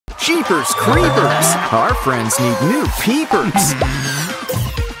Jeepers creepers! Our friends need new peepers.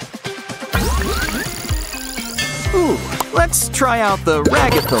 Ooh, let's try out the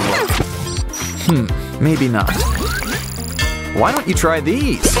Ragatha look. Maybe not. Why don't you try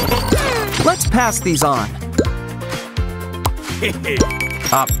these? Let's pass these on.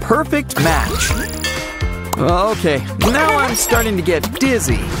 A perfect match. Okay, now I'm starting to get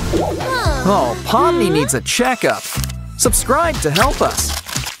dizzy. Oh, POMNI needs a checkup. Subscribe to help us.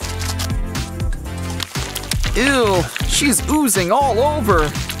 Ew, she's oozing all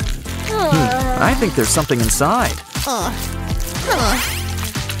over. I think there's something inside.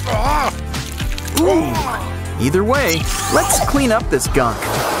 Ooh. Either way, let's clean up this gunk.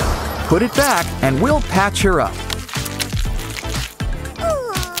 Put it back and we'll patch her up.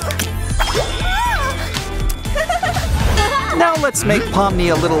 Now let's make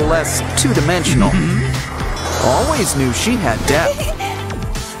POMNI a little less two-dimensional. Always knew she had depth.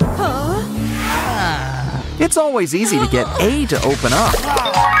 It's always easy to get A to open up.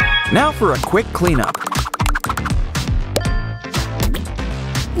 Now for a quick cleanup.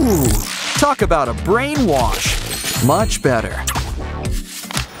 Ooh, talk about a brainwash. Much better.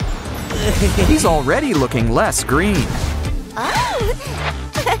 He's already looking less green.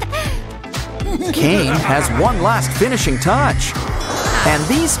 Cain has one last finishing touch. And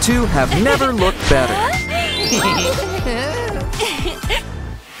these two have never looked better.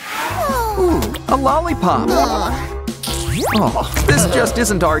 Ooh, a lollipop. Oh, this just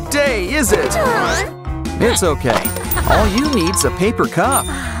isn't our day, is it? It's okay. All you need's a paper cup.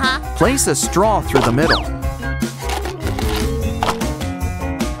 Place a straw through the middle.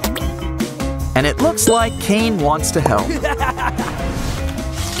 And it looks like Cain wants to help.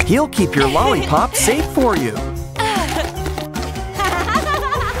 He'll keep your lollipop safe for you.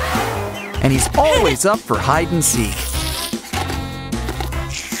 And he's always up for hide and seek.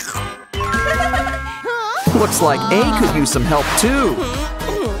 Looks like A could use some help too.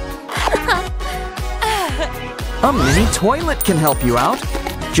 A mini toilet can help you out.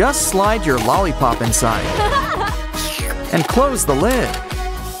 Just slide your lollipop inside. And close the lid.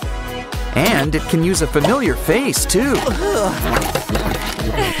 And it can use a familiar face too.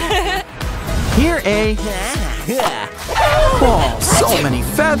 Here, A. Oh, so many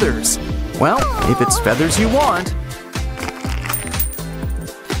feathers. Well, if it's feathers you want,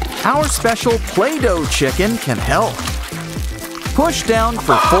 our special Play-Doh chicken can help. Push down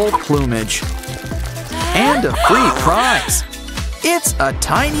for full plumage. And a free prize. It's a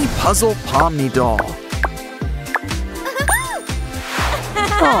tiny puzzle POMNI doll.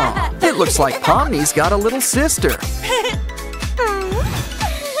 Oh, it looks like POMNI's got a little sister.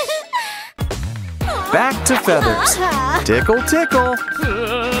 Back to feathers. Tickle, tickle.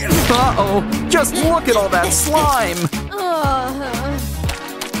 Uh-oh, just look at all that slime.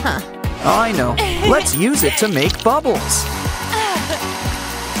 I know. Let's use it to make bubbles.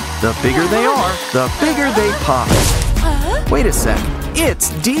 The bigger they are, the bigger they pop. Wait a sec. It's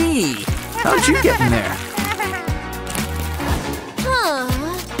D. How'd you get in there?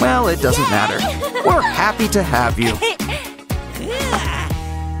 Well, it doesn't matter. We're happy to have you.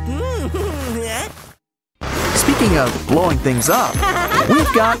 Speaking of blowing things up,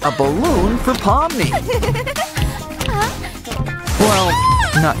 we've got a balloon for POMNI. Well,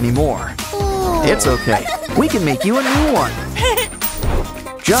 not anymore. It's okay. We can make you a new one.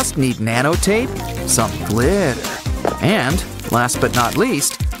 Just need nanotape, some glitter, and, last but not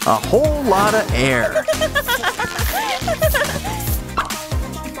least, a whole lot of air.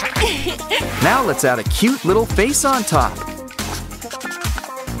 Now let's add a cute little face on top.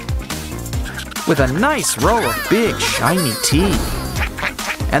 With a nice row of big shiny teeth.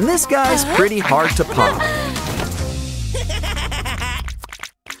 And this guy's pretty hard to pop.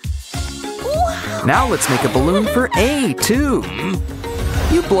 Now let's make a balloon for A too.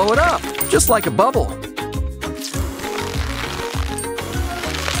 You blow it up, just like a bubble.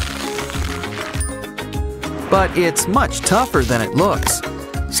 But it's much tougher than it looks.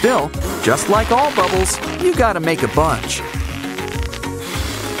 Still, just like all bubbles, you gotta make a bunch.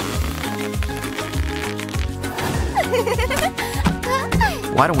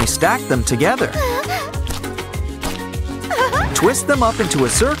 Why don't we stack them together? Twist them up into a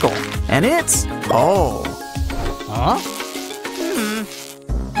circle, and it's... Oh! Huh?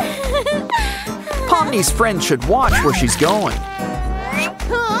 POMNI's friend should watch where she's going.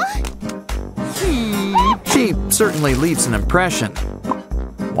 She certainly leaves an impression.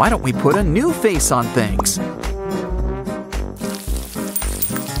 Why don't we put a new face on things?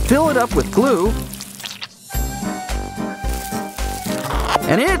 Fill it up with glue.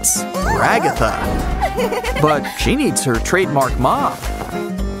 And it's Ragatha. But she needs her trademark mop.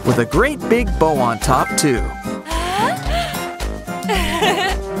 with a great big bow on top, too.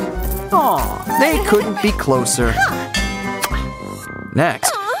 Aw, they couldn't be closer.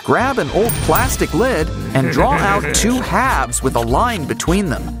 Next, grab an old plastic lid and draw out 2 halves with a line between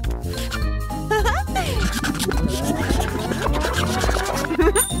them.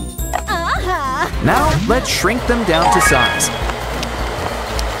 Now, let's shrink them down to size.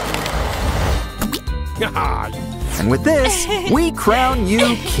 And with this, we crown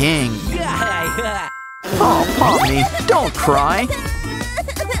you king. Oh, Pomni, don't cry.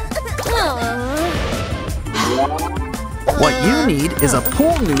 What you need is a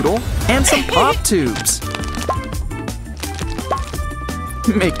pool noodle and some pop tubes.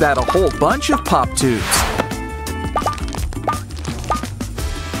 Make that a whole bunch of pop tubes.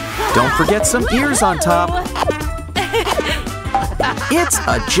 Don't forget some ears on top. It's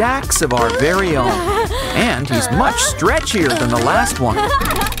a Jax of our very own, and he's much stretchier than the last one.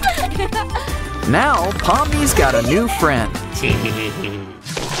 Now, Pomni's got a new friend.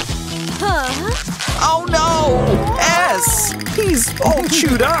 Oh no! S! He's all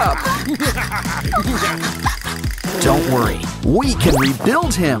chewed up! Don't worry, we can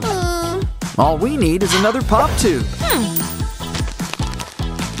rebuild him. All we need is another pop tube.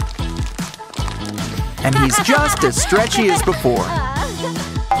 And he's just as stretchy as before.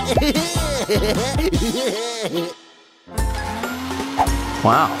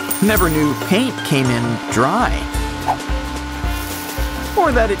 Wow, never knew paint came in dry.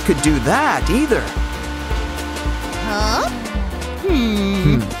 Or that it could do that either.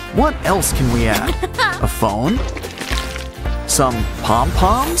 What else can we add? A phone? Some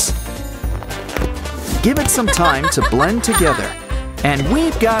pom-poms? Give it some time to blend together. And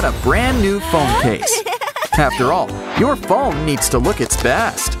we've got a brand new phone case. After all, your phone needs to look its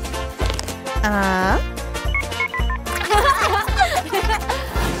best.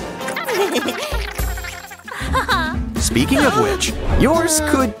 Speaking of which, yours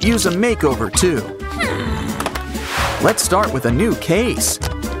could use a makeover too. Let's start with a new case.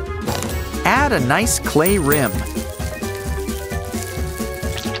 Add a nice clay rim.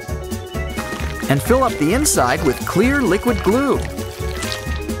 And fill up the inside with clear liquid glue.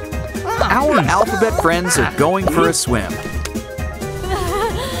 Our alphabet friends are going for a swim.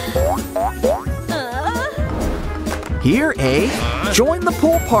 Here, A, join the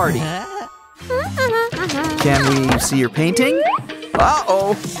pool party. Can we see your painting?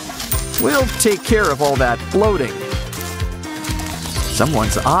 Uh-oh. We'll take care of all that floating.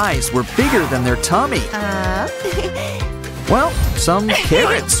 Someone's eyes were bigger than their tummy. Well, some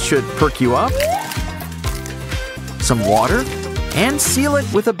carrots should perk you up. Some water, and seal it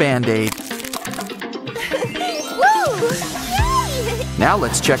with a Band-Aid. Now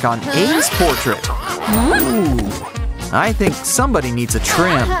let's check on A's portrait. Ooh, I think somebody needs a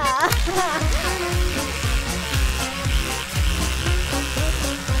trim.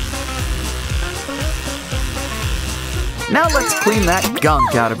 Now let's clean that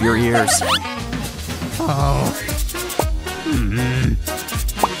gunk out of your ears.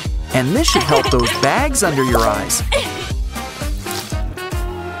 And this should help those bags under your eyes.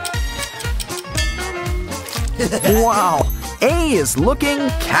 Wow, A is looking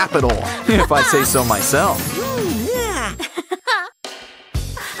capital, if I say so myself.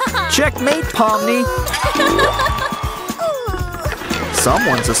 Checkmate, Pomni.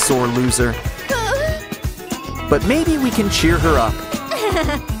 Someone's a sore loser. But maybe we can cheer her up.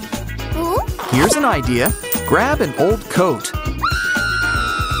 Here's an idea. Grab an old coat.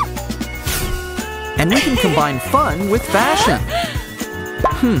 And we can combine fun with fashion.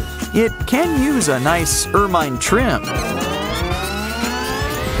 It can use a nice ermine trim.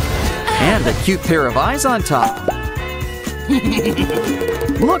 And a cute pair of eyes on top.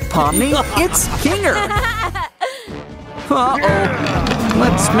 Look, Pomni, it's Kinger. Uh-oh.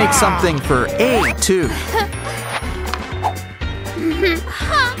 Let's make something for A, too.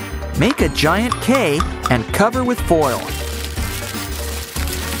 Make a giant K and cover with foil.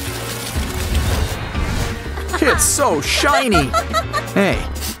 It's so shiny. Hey,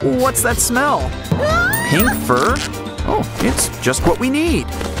 what's that smell? Pink fur? Oh, it's just what we need.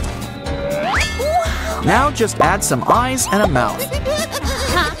 Now just add some eyes and a mouth.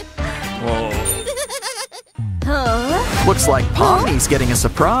 Looks like Pomni's getting a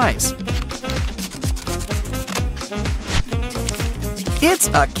surprise. It's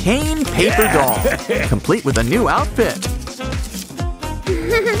a cane paper doll, complete with a new outfit.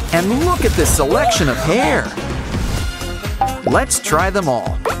 And look at this selection of hair. Let's try them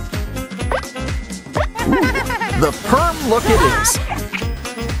all. Ooh, the perm look it is.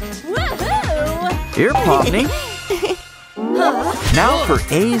 Here, Pomni. Now for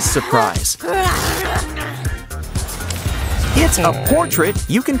A's surprise. It's a portrait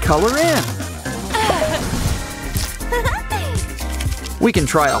you can color in. We can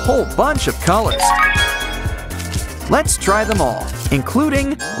try a whole bunch of colors. Let's try them all,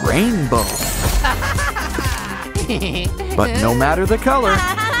 including rainbow. But no matter the color,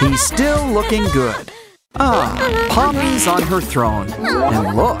 he's still looking good. Ah, POMNI's on her throne.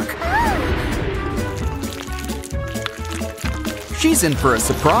 And look. She's in for a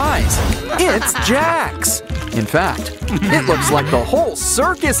surprise. It's Jax. In fact, it looks like the whole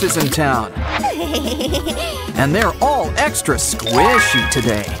circus is in town. And they're all extra squishy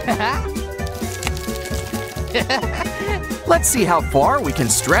today. Let's see how far we can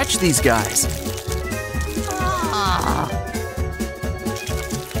stretch these guys.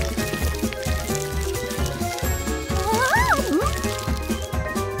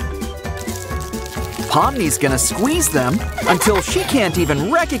 POMNI's gonna squeeze them until she can't even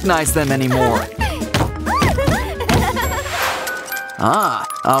recognize them anymore. Ah,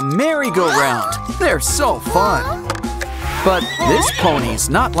 a merry-go-round. They're so fun. But this pony's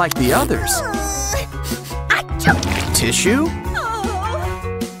not like the others. Tissue?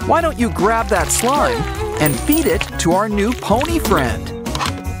 Why don't you grab that slime and feed it to our new pony friend?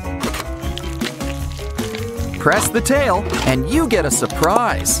 Press the tail and you get a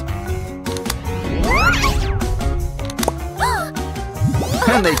surprise.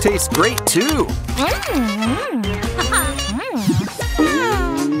 And they taste great too.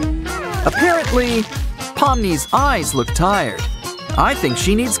 Apparently, POMNI's eyes look tired. I think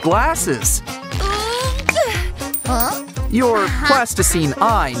she needs glasses. Your plasticine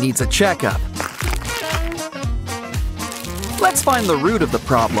eye needs a checkup. Let's find the root of the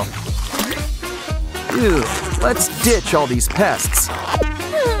problem. Ew, let's ditch all these pests.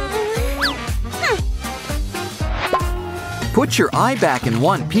 Put your eye back in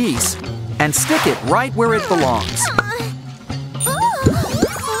one piece and stick it right where it belongs.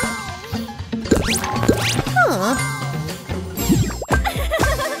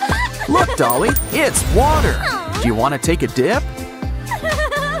 Look, Dolly, it's water. Do you want to take a dip?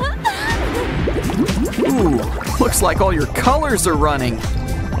 Ooh, looks like all your colors are running.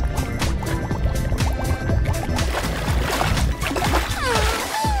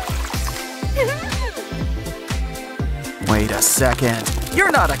 Wait a second.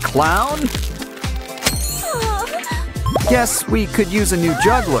 You're not a clown. Guess we could use a new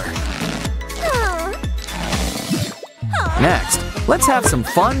juggler. Next, let's have some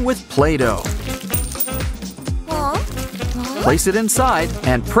fun with Play-Doh. Place it inside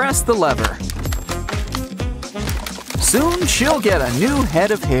and press the lever. Soon she'll get a new head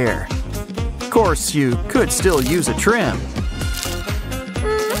of hair. Of course, you could still use a trim.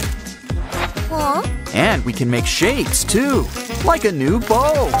 And we can make shapes too, like a new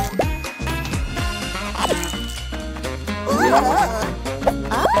bow.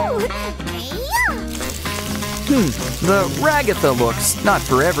 The Ragatha look's not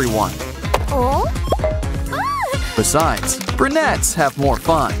for everyone. Besides, brunettes have more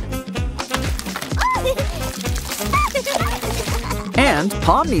fun. And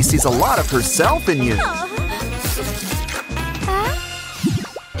POMNI sees a lot of herself in you.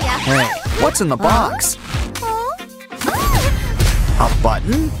 Hey, what's in the box? A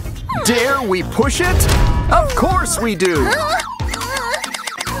button? Dare we push it? Of course we do!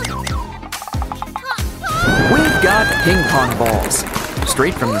 We've got ping pong balls,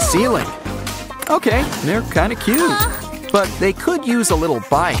 straight from the ceiling. Okay, they're kind of cute, but they could use a little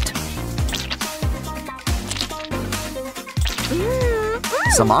bite.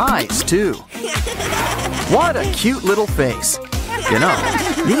 Some eyes, too. What a cute little face. You know,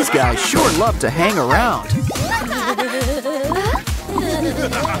 these guys sure love to hang around.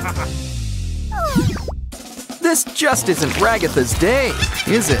 This just isn't Ragatha's day,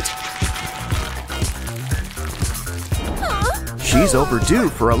 is it? She's overdue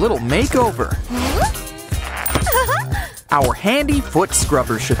for a little makeover. Our handy foot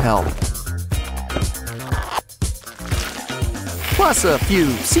scrubber should help. Plus a few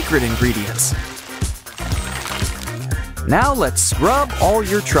secret ingredients. Now let's scrub all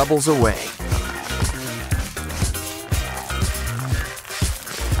your troubles away.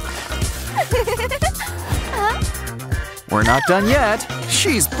 We're not done yet.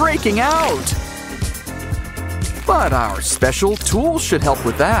 She's breaking out. But our special tool should help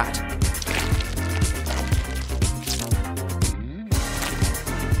with that.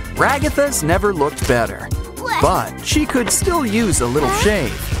 Ragatha's never looked better, but she could still use a little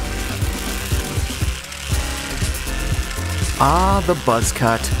shave. Ah, the buzz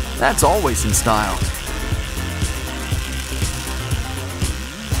cut. That's always in style.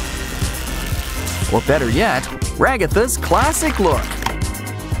 Or better yet, Ragatha's classic look.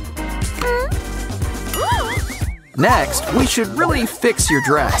 Next, we should really fix your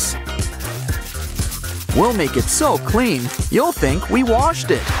dress. We'll make it so clean, you'll think we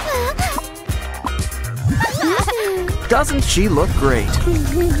washed it. Doesn't she look great?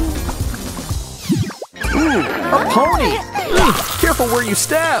 Ooh, a pony! Careful where you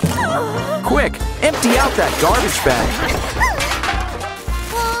step! Quick, empty out that garbage bag.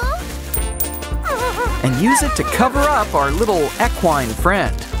 And use it to cover up our little equine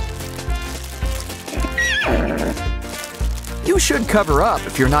friend. You should cover up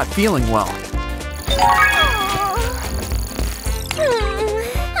if you're not feeling well.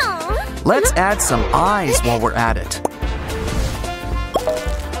 Let's add some eyes while we're at it.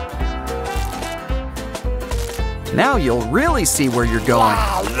 Now you'll really see where you're going.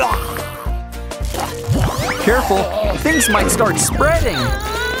 Careful, things might start spreading.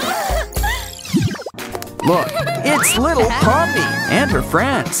 Look, it's little POMNI and her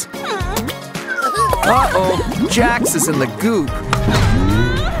friends. Uh-oh, Jax is in the goop.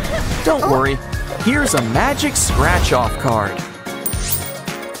 Don't worry, here's a magic scratch-off card.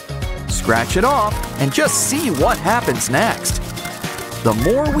 Scratch it off and just see what happens next. The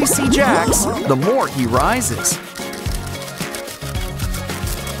more we see Jax, the more he rises.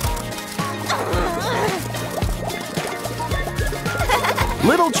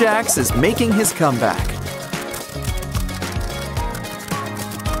 Little Jax is making his comeback.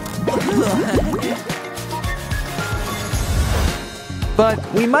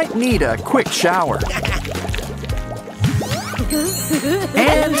 But we might need a quick shower.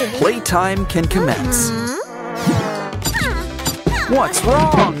 And playtime can commence. What's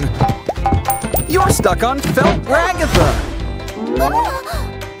wrong? You're stuck on felt Ragatha.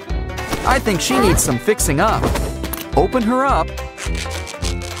 I think she needs some fixing up. Open her up.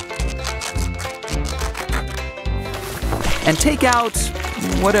 And take out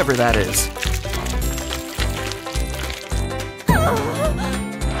whatever that is.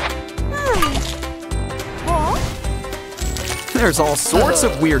 There's all sorts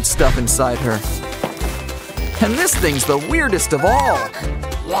of weird stuff inside her. And this thing's the weirdest of all.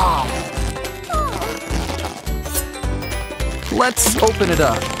 Let's open it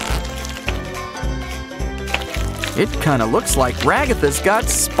up. It kind of looks like Ragatha's got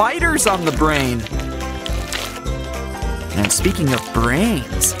spiders on the brain. And speaking of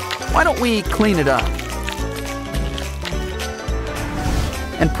brains, why don't we clean it up?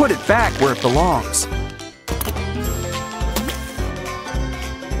 And put it back where it belongs.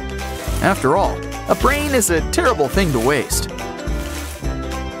 After all, a brain is a terrible thing to waste.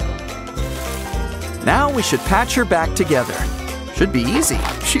 Now we should patch her back together. Should be easy.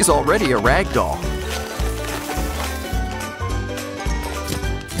 She's already a rag doll.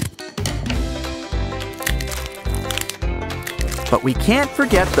 But we can't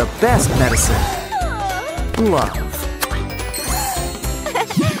forget the best medicine. Love.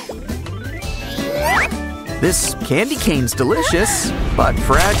 This candy cane's delicious, but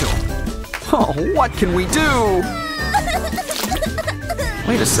fragile. Oh, what can we do?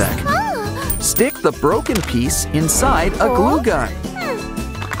 Wait a sec. Stick the broken piece inside a glue gun.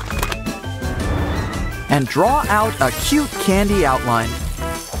 And draw out a cute candy outline.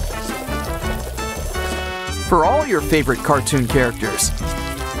 For all your favorite cartoon characters.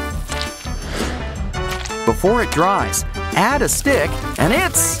 Before it dries, add a stick and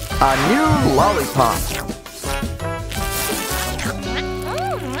it's a new lollipop.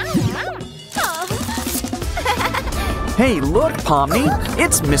 Hey, look, POMNI!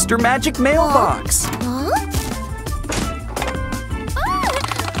 It's Mr. Magic Mailbox!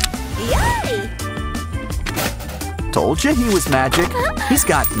 Told you he was magic. He's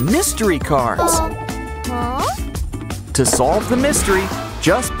got mystery cards. To solve the mystery,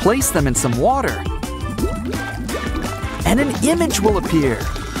 just place them in some water. And an image will appear.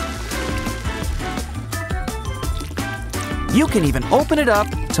 You can even open it up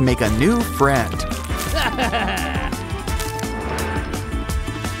to make a new friend.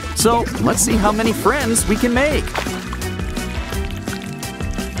 So, let's see how many friends we can make.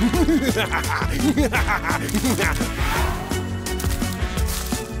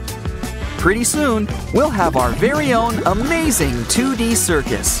 Pretty soon, we'll have our very own amazing 2D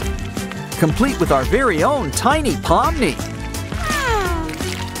circus, complete with our very own tiny POMNI.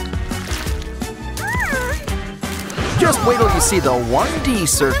 Just wait till you see the 1D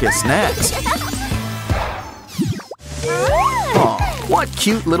circus next. Oh, what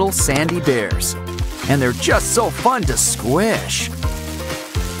cute little sandy bears. And they're just so fun to squish.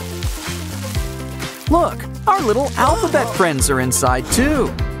 Look, our little alphabet friends are inside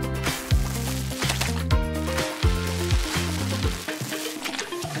too.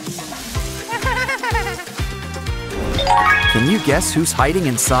 Can you guess who's hiding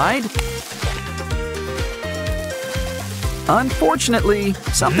inside? Unfortunately,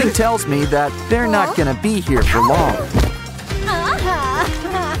 something tells me that they're not gonna be here for long.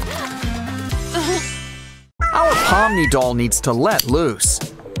 Our POMNI doll needs to let loose.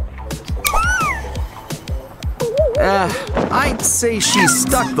 I'd say she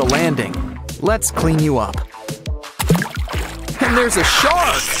stuck the landing. Let's clean you up. And there's a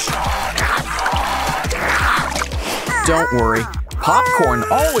shark! Don't worry, popcorn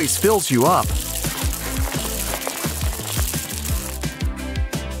always fills you up.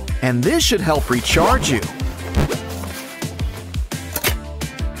 And this should help recharge you.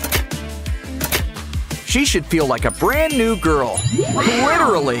 She should feel like a brand new girl.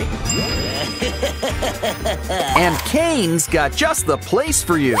 Literally. And Kane's got just the place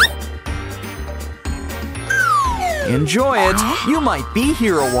for you. Enjoy it. You might be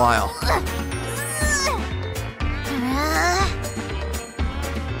here a while.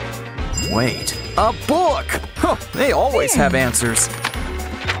 Wait, a book! Huh, they always have answers.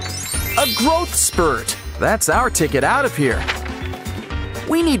 A growth spurt. That's our ticket out of here.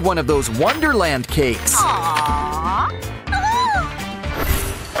 We need one of those Wonderland cakes.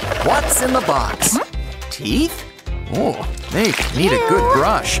 What's in the box? Teeth? Oh, they need a good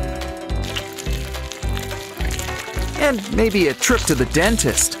brush. And maybe a trip to the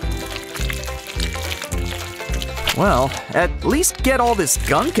dentist. Well, at least get all this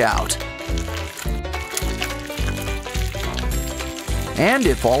gunk out. And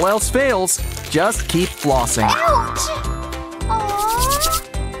if all else fails, just keep flossing.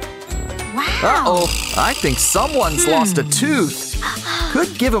 Uh-oh, I think someone's lost a tooth.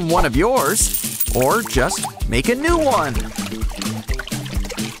 Could give him one of yours, or just make a new one.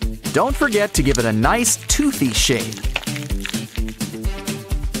 Don't forget to give it a nice toothy shape.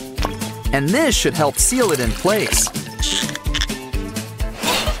 And this should help seal it in place.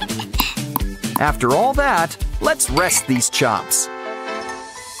 After all that, let's rest these chops.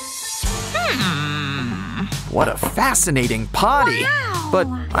 What a fascinating potty! But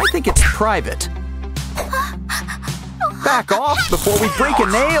I think it's private. Back off before we break a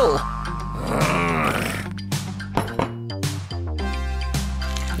nail!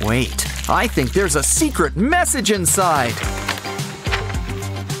 Wait, I think there's a secret message inside!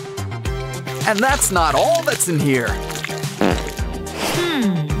 And that's not all that's in here!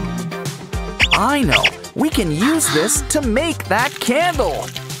 I know! We can use this to make that candle!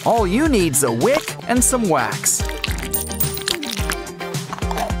 All you need's a wick and some wax.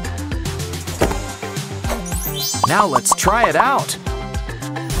 Now let's try it out.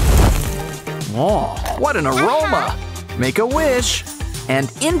 Oh, what an aroma! Make a wish,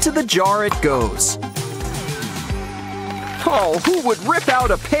 and into the jar it goes. Oh, who would rip out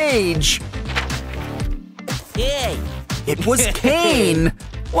a page? Hey! It was Kane!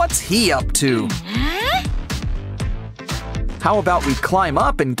 What's he up to? How about we climb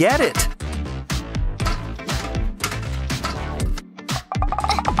up and get it?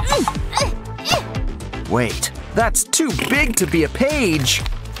 Wait, that's too big to be a page.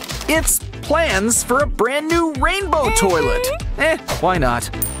 It's plans for a brand new rainbow toilet. Why not?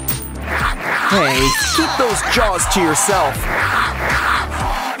 Hey, keep those jaws to yourself.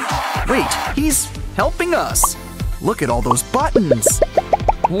 Wait, he's helping us. Look at all those buttons.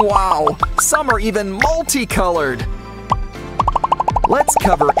 Wow, some are even multicolored. Let's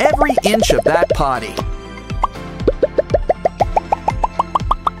cover every inch of that potty.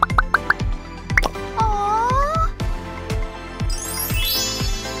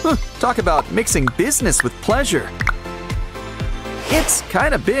 Talk about mixing business with pleasure. It's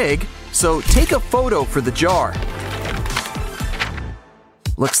kind of big, so take a photo for the jar.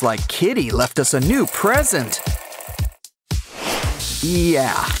 Looks like Kitty left us a new present.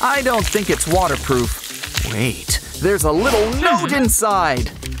 Yeah, I don't think it's waterproof. Wait, there's a little note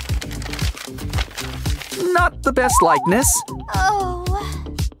inside. Not the best likeness. Oh.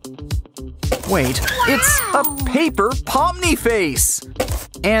 Wait, it's a paper POMNI face.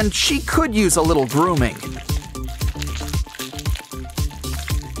 And she could use a little grooming.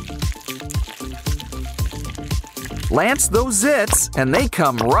 Lance those zits and they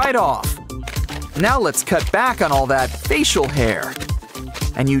come right off. Now let's cut back on all that facial hair.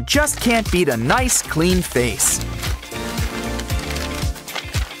 And you just can't beat a nice clean face.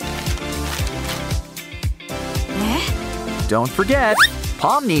 Don't forget,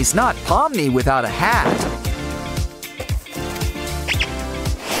 POMNI's not POMNI without a hat.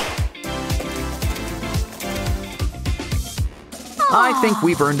 I think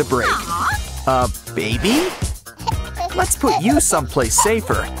we've earned a break. A baby? Let's put you someplace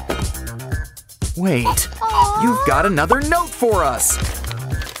safer. Wait, You've got another note for us.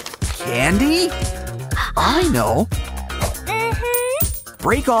 Candy? I know.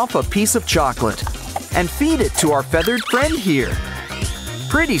 Break off a piece of chocolate and feed it to our feathered friend here.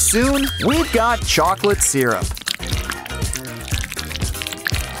 Pretty soon, we've got chocolate syrup.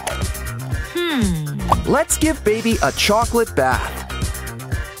 Let's give baby a chocolate bath.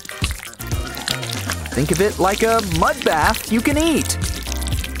 Think of it like a mud bath you can eat.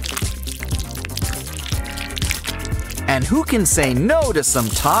 And who can say no to some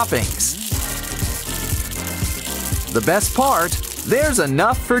toppings? The best part, there's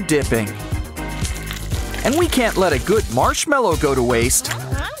enough for dipping. And we can't let a good marshmallow go to waste.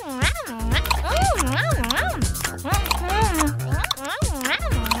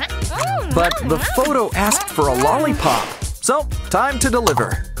 But the photo asked for a lollipop, so time to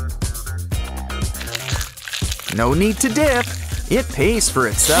deliver. No need to dip, it pays for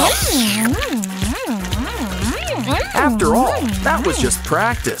itself. After all, that was just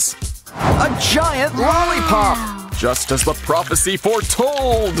practice. A giant lollipop! Just as the prophecy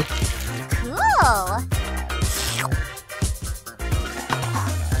foretold! Cool!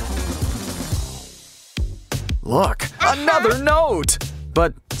 Look, another note!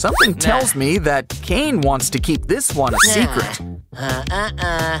 But something tells me that Kane wants to keep this one a secret.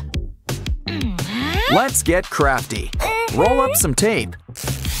 Let's get crafty. Roll up some tape.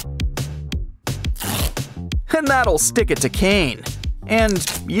 And that'll stick it to Kane. And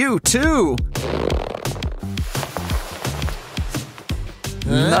you too.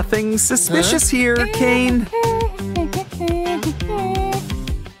 Nothing suspicious here, Kane.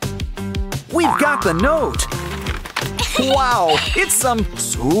 We've got the note. Wow, it's some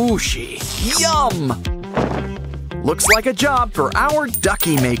sushi. Yum! Looks like a job for our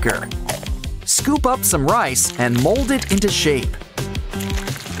ducky maker. Scoop up some rice and mold it into shape.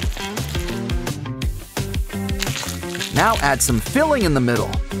 Now add some filling in the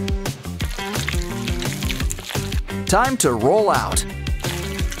middle. Time to roll out.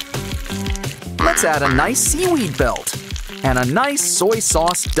 Let's add a nice seaweed belt and a nice soy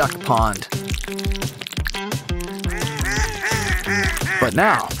sauce duck pond. But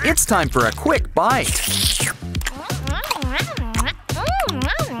now, it's time for a quick bite.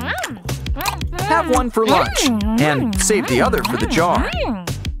 Have one for lunch, and save the other for the jar.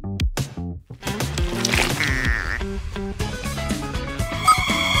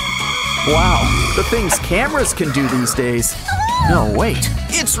 Wow, the things cameras can do these days. No, wait,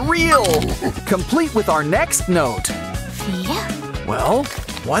 it's real! Complete with our next note. Well,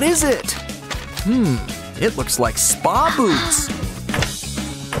 what is it? It looks like spa boots.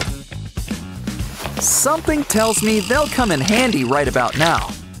 Something tells me they'll come in handy right about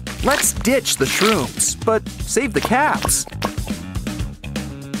now. Let's ditch the shrooms, but save the caps.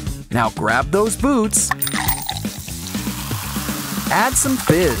 Now grab those boots, add some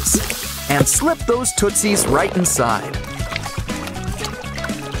fizz, and slip those Tootsies right inside.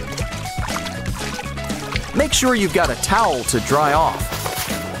 Make sure you've got a towel to dry off.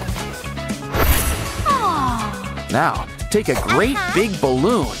 Now, take a great big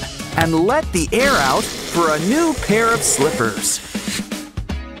balloon and let the air out for a new pair of slippers.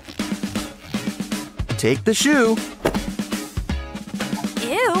 Take the shoe.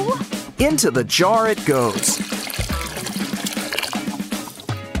 Ew! Into the jar it goes.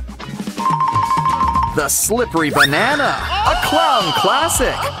 The slippery banana, a clown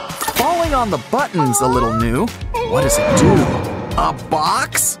classic. Falling on the buttons a little new. What does it do? A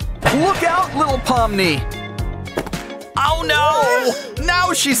box? Look out, little POMNI! Oh no!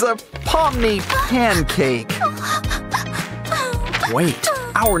 Now she's a POMNI pancake. Wait,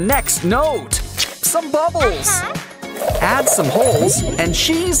 our next note! Some bubbles! Add some holes, and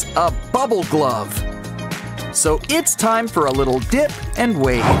she's a bubble glove. So it's time for a little dip and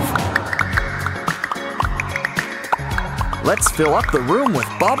wave. Let's fill up the room with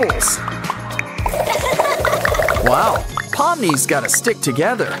bubbles. Wow, POMNI's gotta stick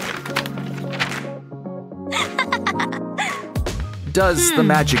together. Does the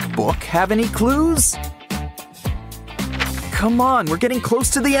magic book have any clues? Come on, we're getting close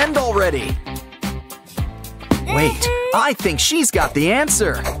to the end already. Wait, I think she's got the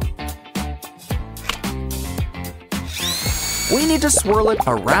answer. We need to swirl it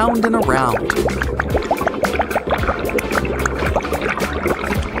around and around.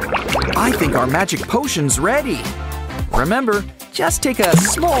 I think our magic potion's ready. Remember, just take a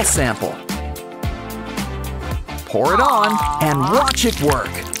small sample. Pour it on and watch it work.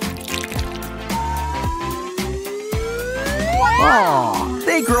 Aw,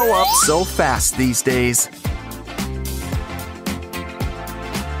 they grow up so fast these days.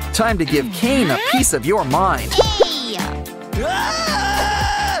 Time to give Cain a piece of your mind. Hey!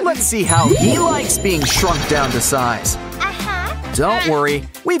 Let's see how he likes being shrunk down to size. Don't worry,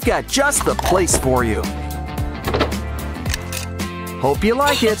 we've got just the place for you. Hope you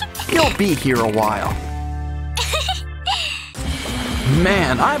like it. You'll be here a while.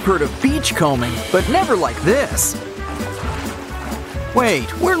 Man, I've heard of beachcombing, but never like this.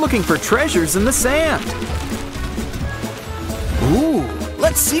 Wait, we're looking for treasures in the sand. Ooh,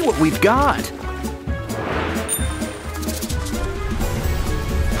 let's see what we've got.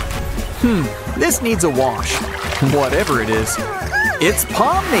 This needs a wash. Whatever it is. It's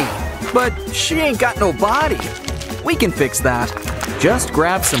POMNI, but she ain't got no body. We can fix that. Just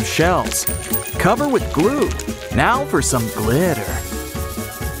grab some shells. Cover with glue. Now for some glitter.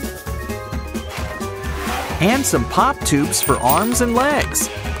 And some pop tubes for arms and legs.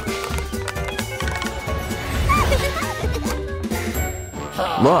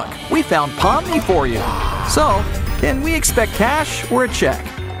 Look, we found POMNI for you. So, can we expect cash or a check?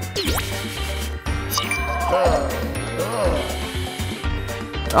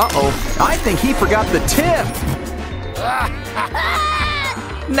 Uh-oh, I think he forgot the tip.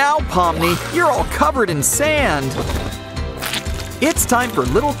 Now, POMNI, you're all covered in sand. It's time for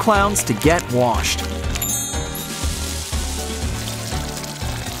little clowns to get washed.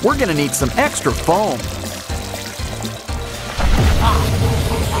 We're gonna need some extra foam.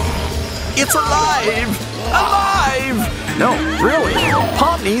 It's alive! Alive! No, really,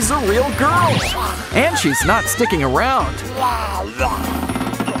 POMNI's a real girl. And she's not sticking around.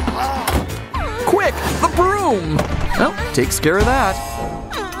 Quick, the broom! Well, takes care of that.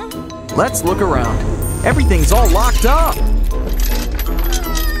 Let's look around. Everything's all locked up.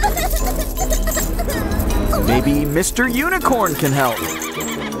 Maybe Mr. Unicorn can help.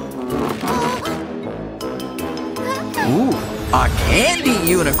 Ooh, a candy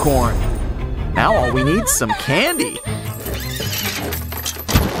unicorn. Now all we need is some candy.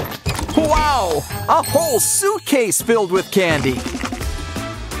 Wow, a whole suitcase filled with candy.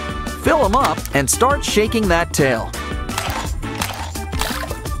 Fill them up and start shaking that tail.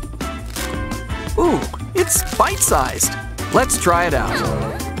 Ooh, it's bite-sized. Let's try it out.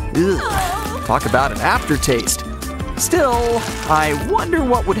 Ugh, talk about an aftertaste. Still, I wonder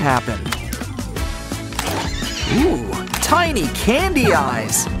what would happen. Ooh, tiny candy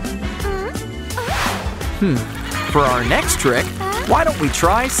eyes. For our next trick, why don't we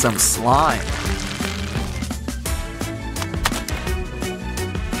try some slime?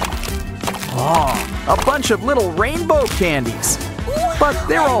 Oh, a bunch of little rainbow candies. But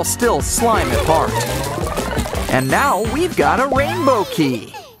they're all still slime at heart. And now we've got a rainbow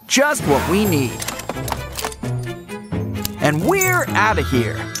key. Just what we need. And we're out of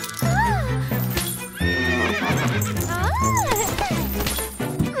here.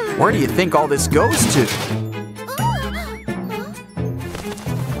 Where do you think all this goes to?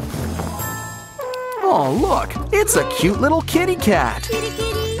 Oh, look, it's a cute little kitty cat.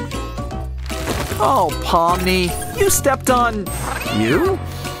 Oh, POMNI, you stepped on... You?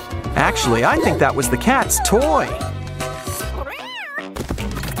 Actually, I think that was the cat's toy.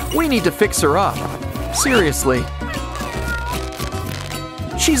 We need to fix her up. Seriously.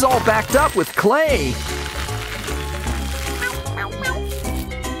 She's all backed up with clay.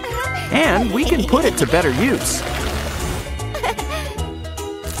 And we can put it to better use.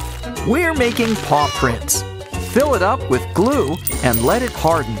 We're making paw prints. Fill it up with glue and let it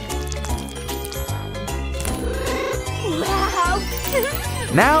harden.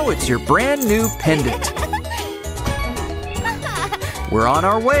 Now it's your brand new pendant. We're on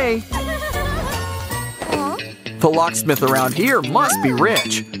our way. The locksmith around here must be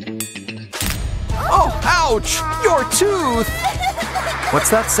rich. Oh, ouch! Your tooth! What's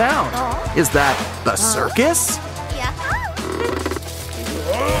that sound? Is that the circus?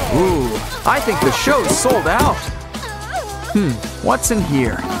 Ooh, I think the show's sold out. What's in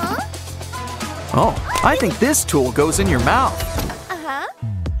here? Oh, I think this tool goes in your mouth.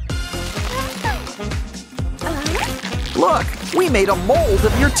 Look, we made a mold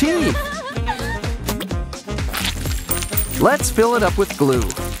of your teeth. Let's fill it up with glue.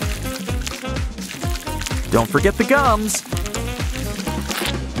 Don't forget the gums.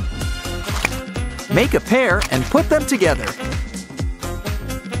 Make a pair and put them together.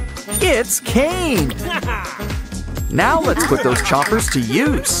 It's Cain! Now let's put those choppers to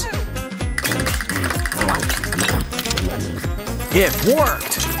use. It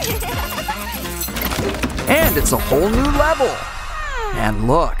worked! And it's a whole new level. And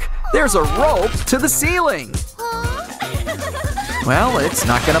look, there's a rope to the ceiling. Well, it's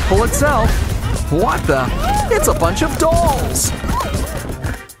not gonna pull itself. What the? It's a bunch of dolls.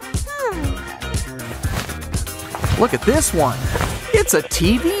 Look at this one. It's a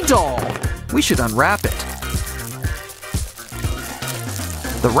TV doll. We should unwrap it.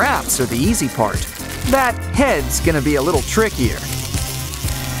 The wraps are the easy part. That head's gonna be a little trickier.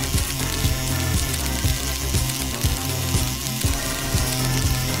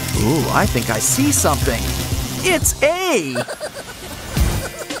 Ooh, I think I see something. It's A!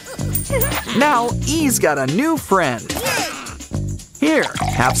 Now E's got a new friend. Here,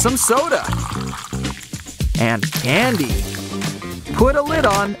 have some soda. And candy. Put a lid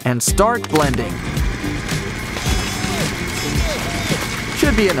on and start blending.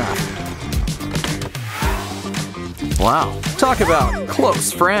 Should be enough. Wow, talk about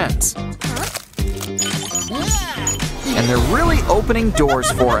close friends. And they're really opening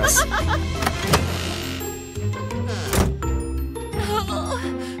doors for us.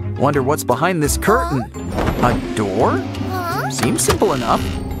 Wonder what's behind this curtain? A door? Seems simple enough.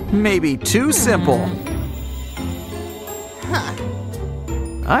 Maybe too simple.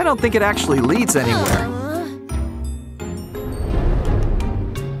 I don't think it actually leads anywhere.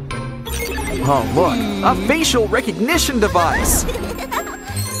 Oh, look, a facial recognition device.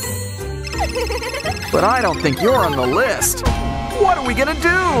 But I don't think you're on the list. What are we gonna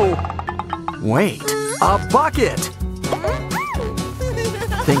do? Wait, a bucket.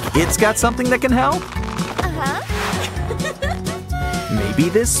 Think it's got something that can help? Maybe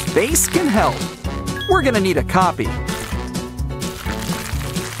this face can help. We're gonna need a copy.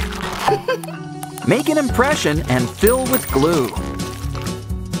 Make an impression and fill with glue.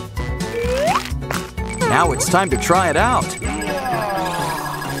 Now it's time to try it out.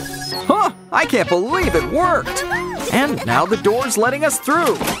 Huh! I can't believe it worked! And now the door's letting us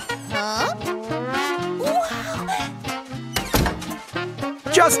through.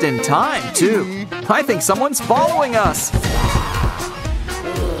 Just in time, too. I think someone's following us.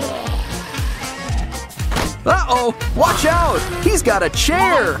 Uh-oh! Watch out! He's got a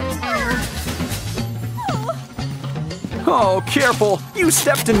chair! Oh, careful! You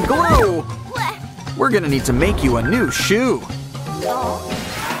stepped in glue! We're gonna need to make you a new shoe.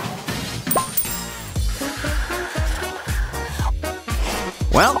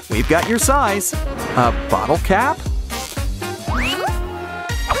 Well, we've got your size. A bottle cap?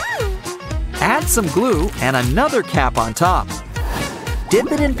 Add some glue and another cap on top.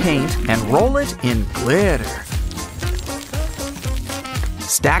 Dip it in paint and roll it in glitter.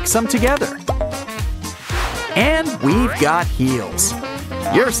 Stack some together. And we've got heels.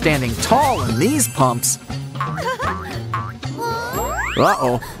 You're standing tall in these pumps.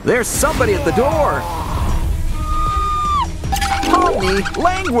 Uh-oh, there's somebody at the door. POMNI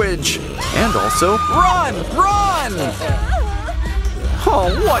language. And also, run, run! Oh,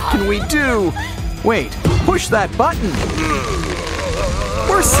 what can we do? Wait, push that button.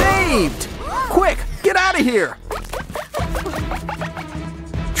 We're saved! Quick, get out of here!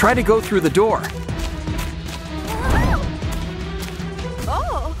 Try to go through the door.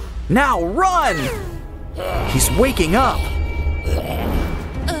 Now run! He's waking up.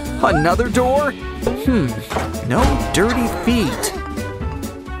 Another door? No dirty feet.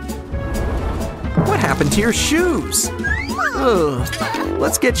 What happened to your shoes? Ugh.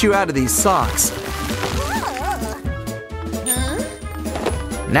 Let's get you out of these socks.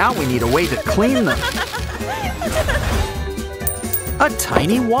 Now we need a way to clean them. A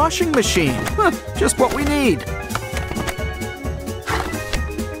tiny washing machine. Just what we need.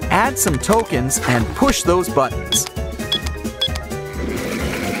 Add some tokens and push those buttons.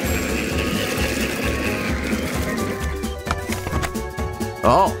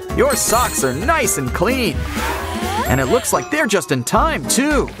 Oh, your socks are nice and clean. And it looks like they're just in time,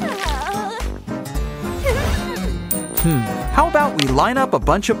 too. How about we line up a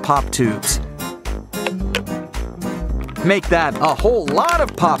bunch of pop tubes? Make that a whole lot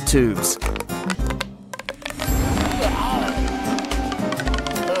of pop tubes.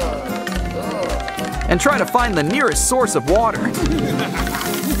 And try to find the nearest source of water.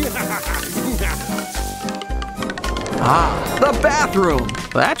 Ah, the bathroom.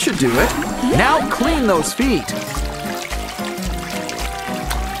 That should do it. Now clean those feet.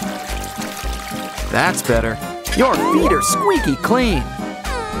 That's better. Your feet are squeaky clean.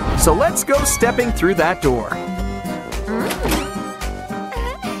 So let's go stepping through that door.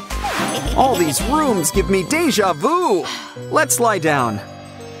 All these rooms give me deja vu. Let's lie down.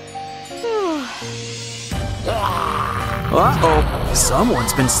 Uh-oh,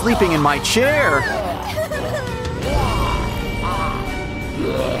 someone's been sleeping in my chair.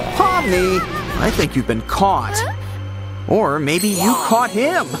 POMNI, I think you've been caught. Or maybe you caught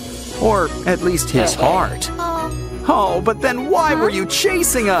him. Or at least his heart. Oh, but then why were you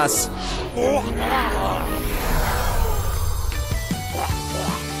chasing us?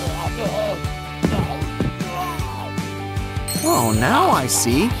 Oh, now I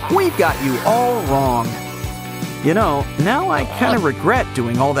see. We've got you all wrong. You know, now I kind of regret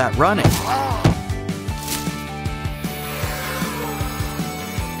doing all that running.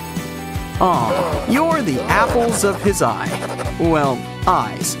 Oh, you're the apples of his eye. Well,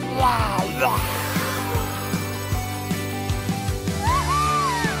 eyes.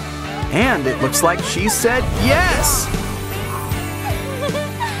 And it looks like she said yes!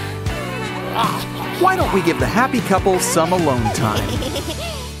 Why don't we give the happy couple some alone time?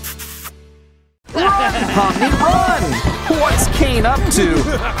 Run, Pomni, run! What's Kane up to?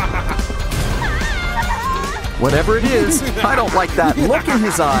 Whatever it is, I don't like that look in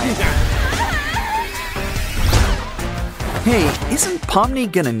his eye. Hey, isn't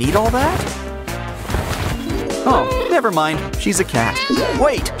Pomni gonna need all that? Oh, never mind. She's a cat.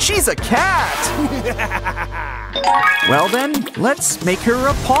 Wait, she's a cat! Well then, let's make her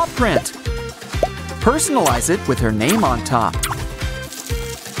a paw print. Personalize it with her name on top.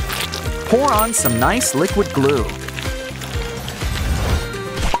 Pour on some nice liquid glue.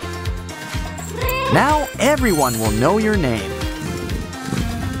 Now everyone will know your name.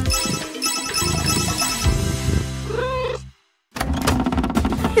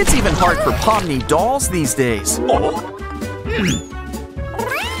 It's even hard for Pomni dolls these days.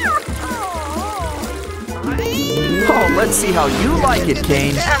 Oh, let's see how you like it,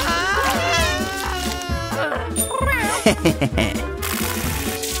 Kane.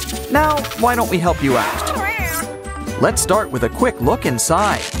 Now, why don't we help you out? Let's start with a quick look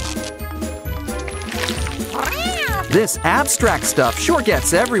inside. This abstract stuff sure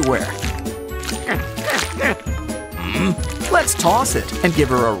gets everywhere. Let's toss it and give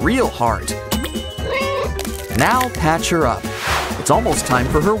her a real heart. Now patch her up. It's almost time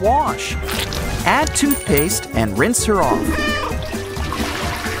for her wash. Add toothpaste and rinse her off.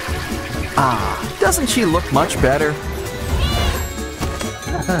 Ah, doesn't she look much better?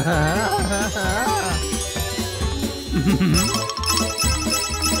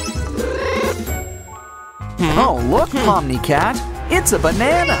 Oh, look, Pomni Cat. It's a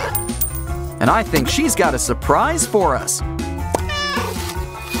banana. And I think she's got a surprise for us.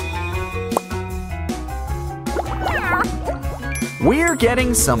 We're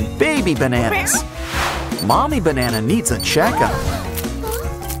getting some baby bananas. Mommy banana needs a checkup.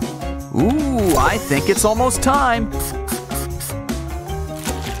 Ooh, I think it's almost time.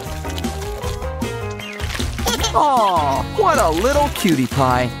 Aw, what a little cutie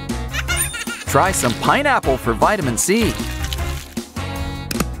pie. Try some pineapple for vitamin C.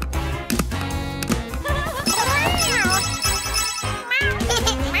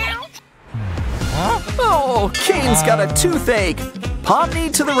 Oh, Kane's got a toothache.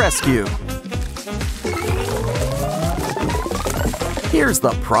 Pomni to the rescue. Here's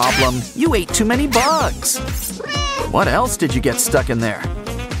the problem. You ate too many bugs. What else did you get stuck in there?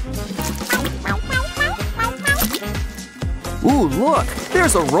 Ooh, look,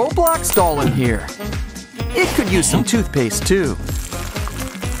 there's a Roblox doll in here. It could use some toothpaste too.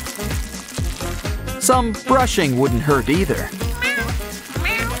 Some brushing wouldn't hurt either.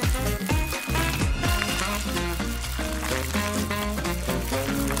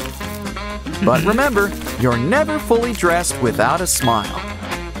 But remember, you're never fully dressed without a smile.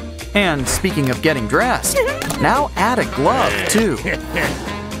 And speaking of getting dressed, now add a glove too.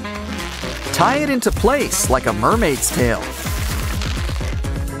 Tie it into place like a mermaid's tail.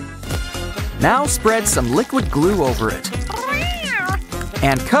 Now spread some liquid glue over it.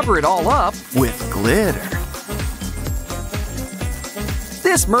 And cover it all up with glitter.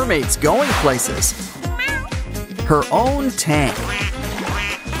 This mermaid's going places. Her own tank.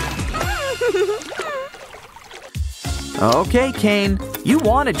 Okay, Kane, you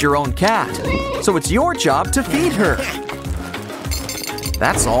wanted your own cat, so it's your job to feed her.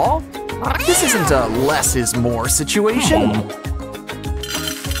 That's all? This isn't a less is more situation.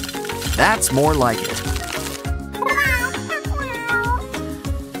 That's more like it.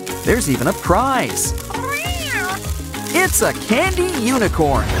 There's even a prize. It's a candy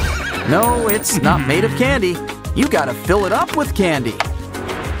unicorn. No, it's not made of candy. You gotta fill it up with candy.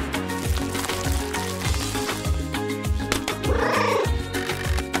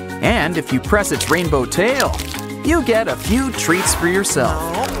 And if you press its rainbow tail, you get a few treats for yourself.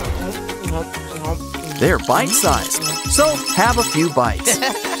 They're bite-sized, so have a few bites.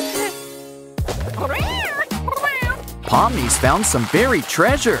 Pomni's found some buried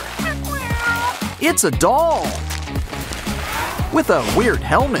treasure. It's a doll. With a weird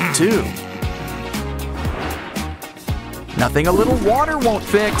helmet, too. Nothing a little water won't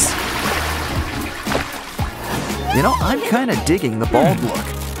fix. You know, I'm kind of digging the bald look.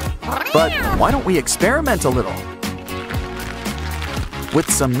 But why don't we experiment a little? with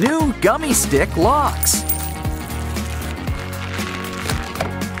some new gummy stick locks.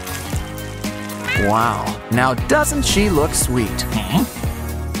 Wow, now doesn't she look sweet?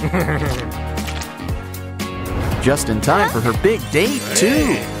 Just in time for her big date,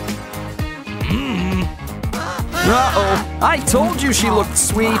 too. Uh-oh, I told you she looked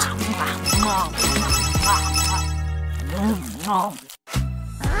sweet.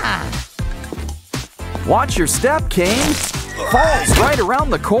 Watch your step, Kane. Falls right around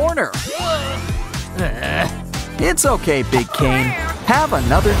the corner. It's okay, Big Kane. Have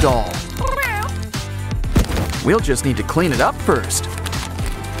another doll. We'll just need to clean it up first.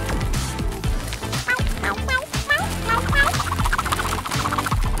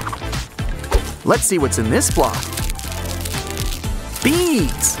 Let's see what's in this block.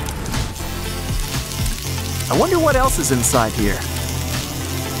 Beads! I wonder what else is inside here.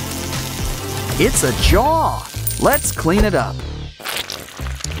 It's a jaw. Let's clean it up.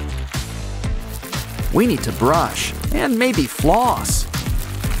 We need to brush and maybe floss.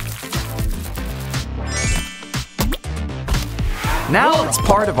 Now it's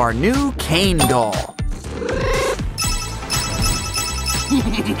part of our new Kane doll.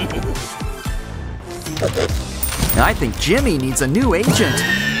 I think Jimmy needs a new agent.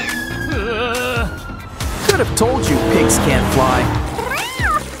 Could have told you pigs can't fly.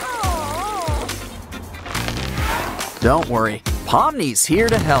 Don't worry, POMNI's here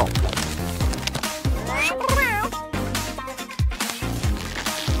to help.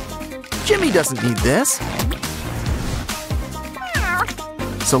 Jimmy doesn't need this.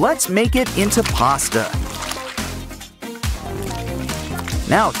 So let's make it into pasta.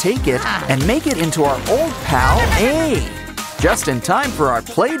 Now take it and make it into our old pal A. Just in time for our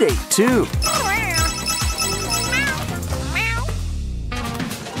play date, too.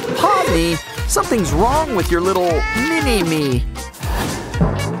 POMNI, something's wrong with your little mini-me.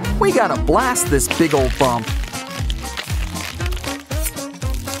 We gotta blast this big old bump.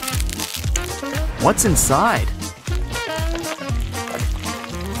 What's inside?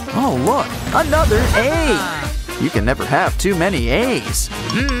 Oh, look, another A. You can never have too many A's,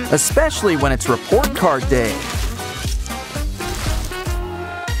 especially when it's report card day.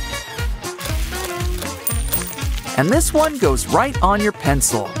 And this one goes right on your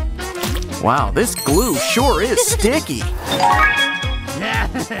pencil. Wow, this glue sure is sticky.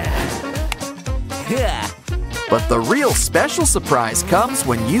 But the real special surprise comes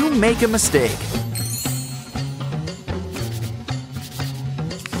when you make a mistake.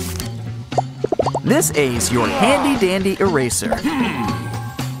 This A's your handy-dandy eraser.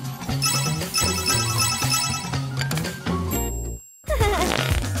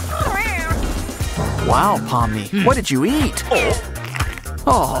 Wow, POMNI, what did you eat?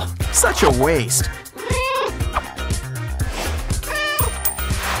 Oh, such a waste.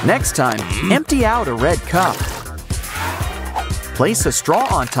 Next time, empty out a red cup. Place a straw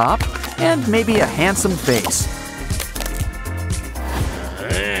on top and maybe a handsome face.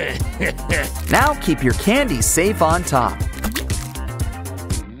 Now keep your candy safe on top.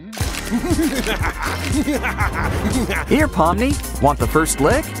 Here, POMNI, want the first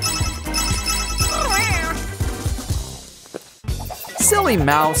lick? Silly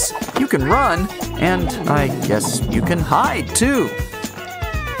mouse, you can run, and I guess you can hide too.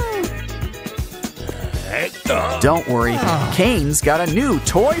 Don't worry, Kane's got a new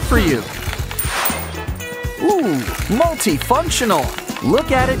toy for you. Ooh, multifunctional.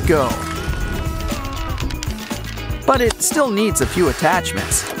 Look at it go. But it still needs a few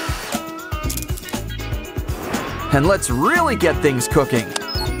attachments. And let's really get things cooking.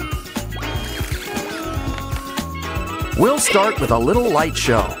 We'll start with a little light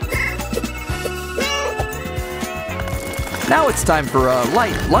show. Now it's time for a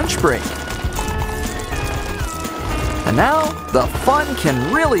light lunch break. And now the fun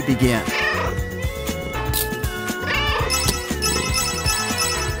can really begin.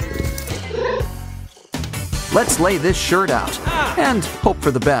 Let's lay this shirt out and hope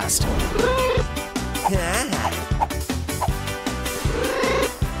for the best.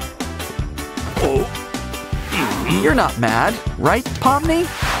 You're not mad, right, POMNI?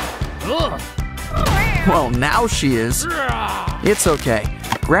 Well, now she is. It's okay.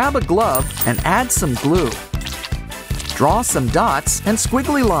 Grab a glove and add some glue. Draw some dots and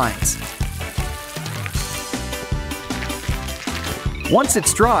squiggly lines. Once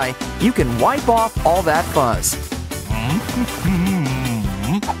it's dry, you can wipe off all that fuzz.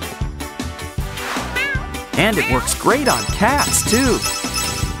 And it works great on cats, too.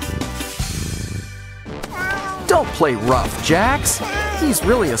 Don't play rough, Jax. He's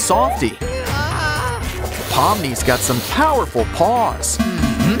really a softie. Pomni's got some powerful paws.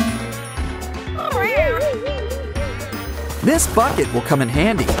 This bucket will come in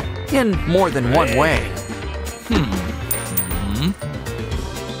handy in more than one way.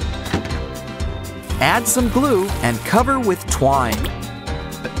 Add some glue and cover with twine.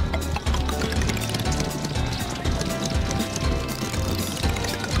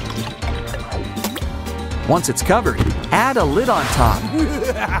 Once it's covered, add a lid on top.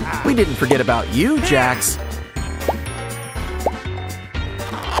 We didn't forget about you, Jax.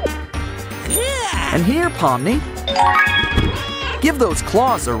 And here, Pomni, give those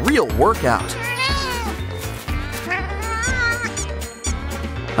claws a real workout.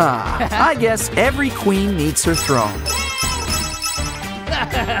 I guess every queen needs her throne.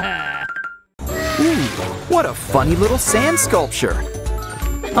 Ooh, what a funny little sand sculpture.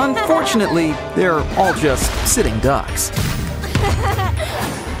 Unfortunately, they're all just sitting ducks.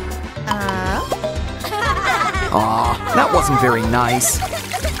 Aw, that wasn't very nice.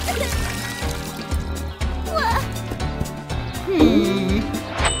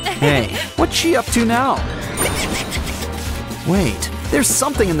 Hey, what's she up to now? Wait, there's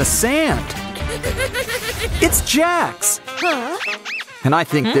something in the sand. It's Jax. And I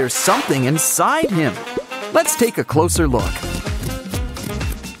think there's something inside him. Let's take a closer look.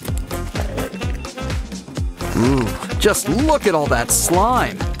 Ooh, just look at all that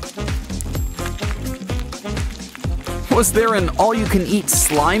slime. Was there an all-you-can-eat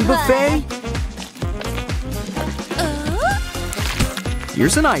slime buffet?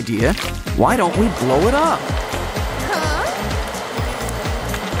 Here's an idea. Why don't we blow it up?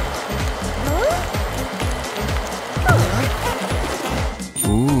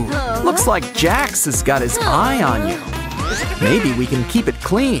 Ooh, looks like Jax has got his eye on you. Maybe we can keep it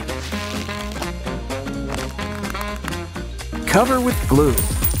clean. Cover with glue,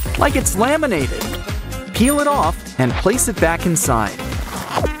 like it's laminated. Peel it off and place it back inside.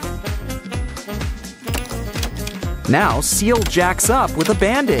 Now seal Jax up with a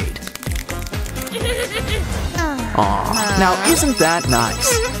Band-Aid. Aw, now isn't that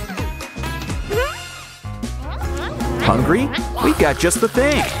nice? Hungry? We've got just the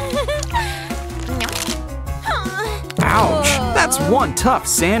thing. Ouch, that's one tough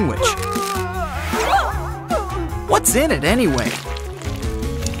sandwich. What's in it anyway?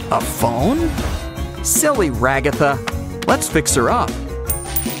 A phone? Silly Ragatha. Let's fix her up.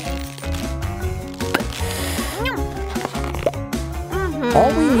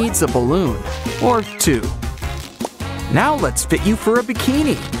 All we need's a balloon, or two. Now let's fit you for a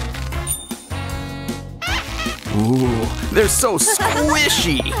bikini. Ooh, they're so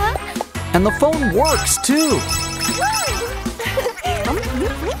squishy. And the phone works too.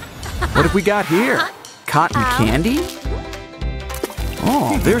 What have we got here? Cotton candy?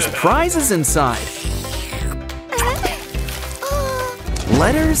 Oh, there's prizes inside.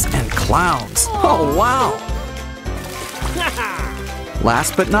 Letters and clowns. Oh, wow.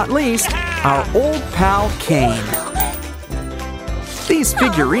 Last but not least, our old pal Kane. These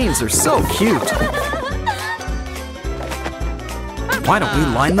figurines are so cute. Why don't we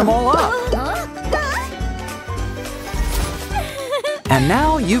line them all up? And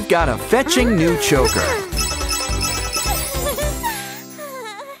now you've got a fetching new choker.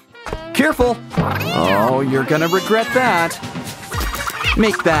 Careful! Oh, you're gonna regret that.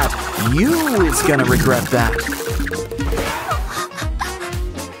 Make that you is gonna regret that.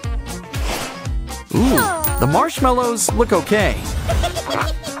 Ooh, the marshmallows look okay.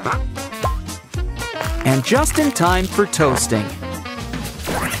 And just in time for toasting.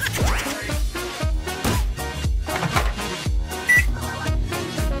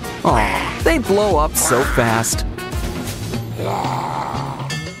 Aw, they blow up so fast.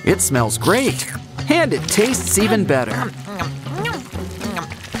 It smells great, and it tastes even better.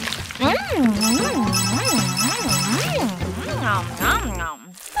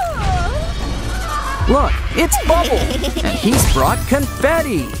 Look, it's Bubble, and he's brought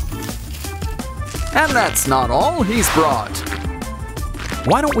confetti. And that's not all he's brought.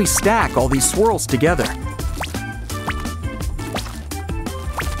 Why don't we stack all these swirls together?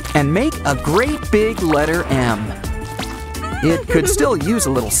 And make a great big letter M. It could still use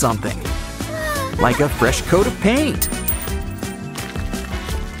a little something, like a fresh coat of paint.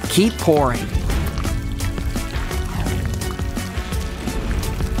 Keep pouring.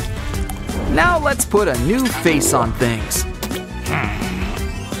 Now let's put a new face on things.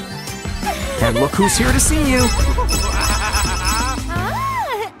 And look who's here to see you.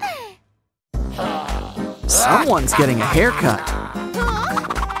 Someone's getting a haircut.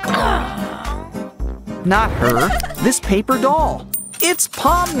 Not her, this paper doll. It's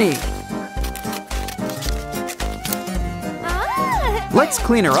POMNI. Let's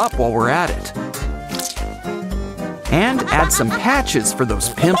clean her up while we're at it. And add some patches for those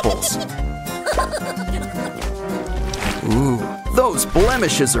pimples. Ooh, those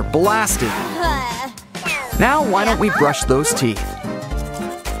blemishes are blasted. Now why don't we brush those teeth?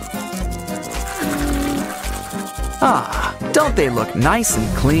 Ah, don't they look nice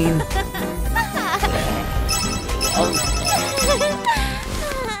and clean?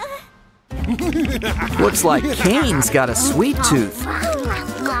 Looks like Kane's got a sweet tooth.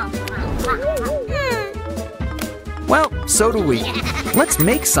 Well, so do we. Let's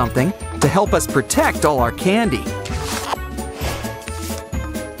make something to help us protect all our candy.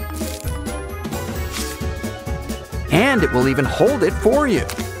 And it will even hold it for you.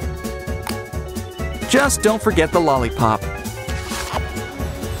 Just don't forget the lollipop.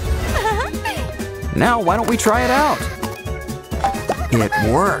 Now, why don't we try it out? It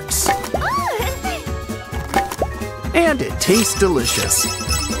works. And it tastes delicious.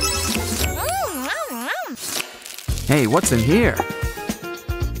 Hey, what's in here?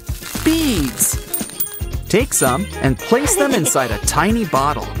 Beads! Take some and place them inside a tiny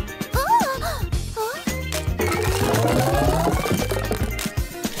bottle.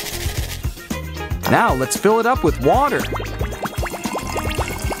 Now let's fill it up with water.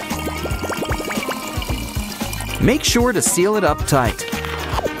 Make sure to seal it up tight.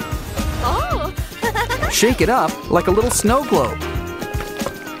 Shake it up like a little snow globe.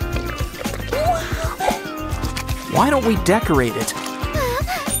 Why don't we decorate it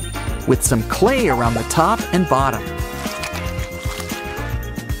with some clay around the top and bottom?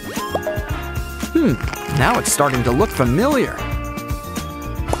 Now it's starting to look familiar.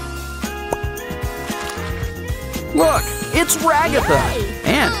 Look, it's Ragatha!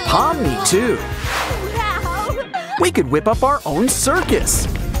 And POMNI, too! We could whip up our own circus!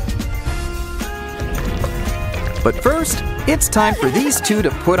 But first, it's time for these two to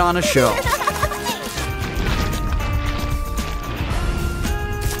put on a show.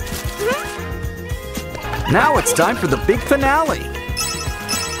 Now it's time for the big finale!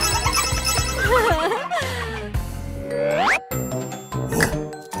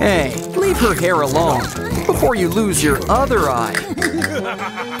 Hey, leave her hair alone before you lose your other eye.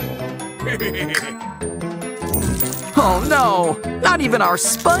 Oh no, not even our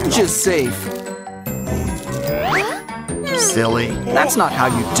sponge is safe. Silly, that's not how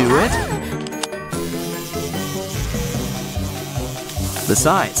you do it.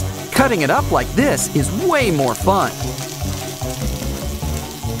 Besides, cutting it up like this is way more fun.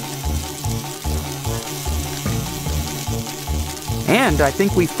 And I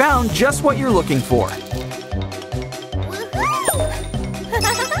think we found just what you're looking for.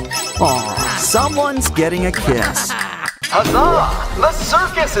 Aw, someone's getting a kiss. Huzzah! The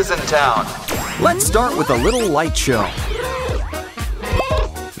circus is in town! Let's start with a little light show.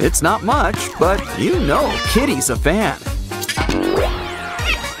 It's not much, but you know Kitty's a fan.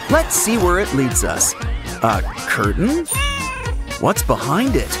 Let's see where it leads us. A curtain? What's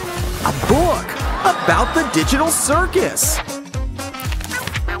behind it? A book about the digital circus.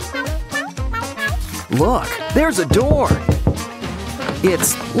 Look, there's a door.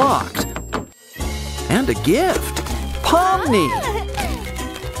 It's locked. And a gift. POMNI!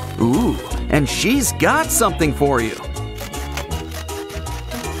 Ooh, and she's got something for you.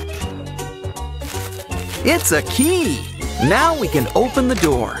 It's a key. Now we can open the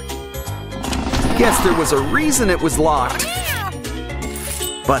door. Guess there was a reason it was locked.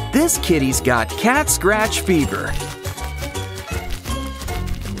 But this kitty's got cat scratch fever.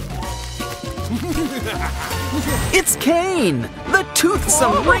 It's Kane, the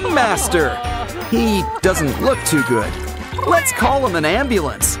toothsome ringmaster. He doesn't look too good. Let's call him an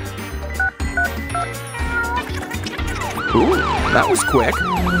ambulance. Ooh, that was quick.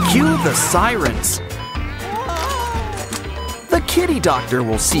 Cue the sirens. The kitty doctor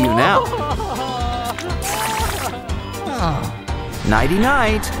will see you now.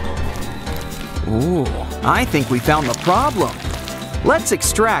 Nighty-night. Ooh, I think we found the problem. Let's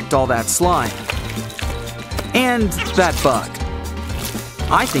extract all that slime. And that bug.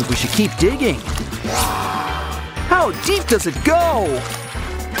 I think we should keep digging. How deep does it go?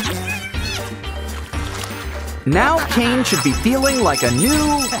 Now Kane should be feeling like a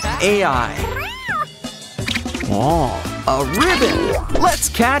new AI. Oh, a ribbon. Let's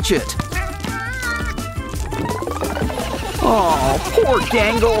catch it. Oh, poor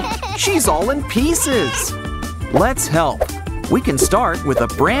Gangle. She's all in pieces. Let's help. We can start with a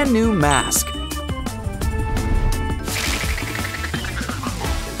brand new mask.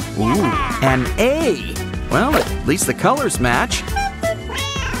 Ooh, an A. Well, at least the colors match.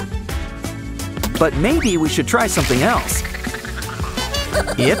 But maybe we should try something else.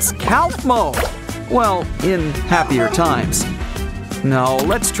 It's Kaufmo. Well, in happier times. No,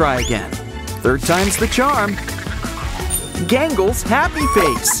 let's try again. Third time's the charm. Gangle's happy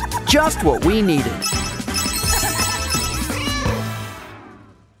face. Just what we needed.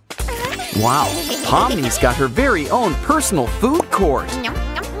 Wow, Pomni's got her very own personal food court.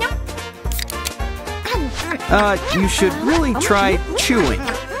 You should really try chewing.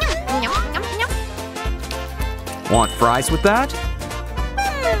 Want fries with that?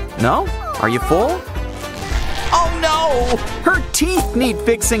 No? Are you full? Oh no! Her teeth need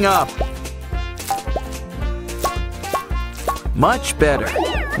fixing up. Much better.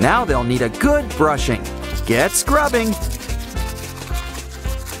 Now they'll need a good brushing. Get scrubbing.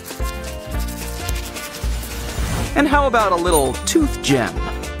 And how about a little tooth gem?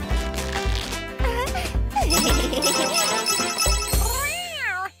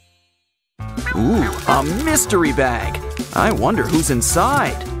 Ooh, a mystery bag. I wonder who's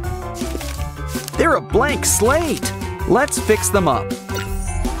inside. They're a blank slate. Let's fix them up.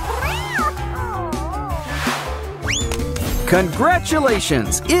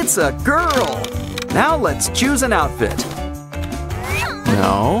 Congratulations, it's a girl. Now let's choose an outfit.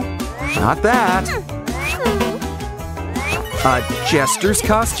 No, not that. A jester's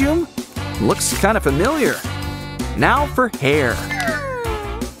costume? Looks kind of familiar. Now for hair.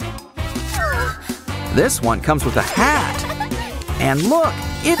 This one comes with a hat. And look,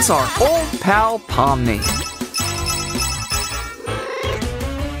 it's our old pal Pomni.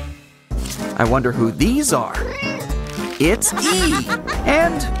 I wonder who these are. It's E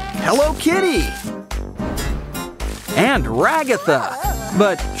and Hello Kitty. And Ragatha.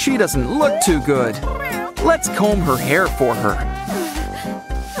 But she doesn't look too good. Let's comb her hair for her.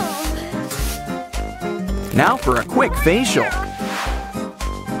 Now for a quick facial.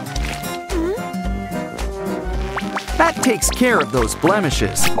 That takes care of those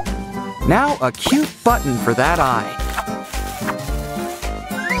blemishes. Now a cute button for that eye.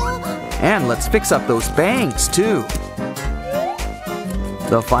 And let's fix up those bangs too.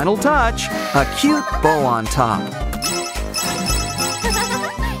 The final touch, a cute bow on top.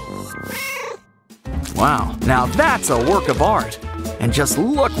 Wow, now that's a work of art. And just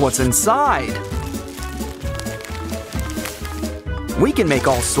look what's inside. We can make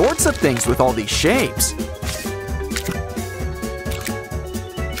all sorts of things with all these shapes.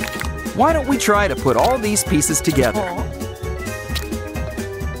 Why don't we try to put all these pieces together?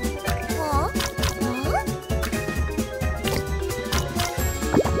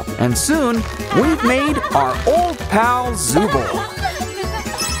 And soon, we've made our old pal Zooble.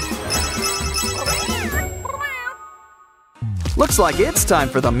 Looks like it's time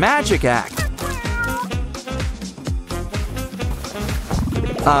for the magic act.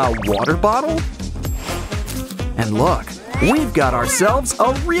 A water bottle? And look, we've got ourselves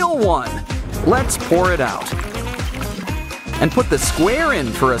a real one. Let's pour it out. And put the square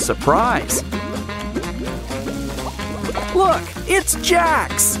in for a surprise. Look, it's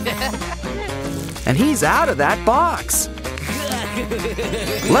Jax. And he's out of that box.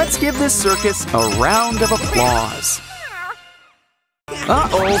 Let's give this circus a round of applause.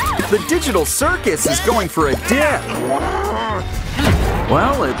 Uh-oh, the digital circus is going for a dip.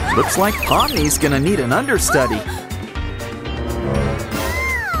 Well, it looks like Pomni's gonna need an understudy.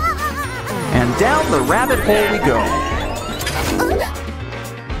 And down the rabbit hole we go.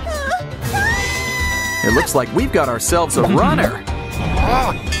 It looks like we've got ourselves a runner.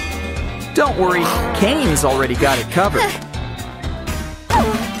 Don't worry, Kane's already got it covered.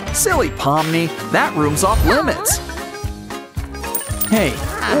 Silly Pomni, that room's off limits. Hey,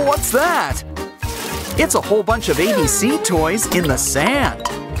 what's that? It's a whole bunch of ABC toys in the sand.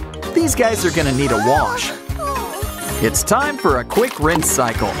 These guys are gonna need a wash. It's time for a quick rinse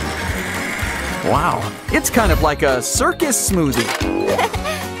cycle. Wow, it's kind of like a circus smoothie.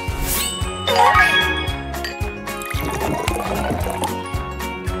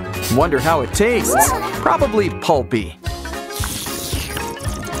 Wonder how it tastes. Probably pulpy.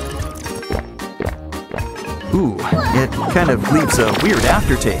 Ooh, it kind of leaves a weird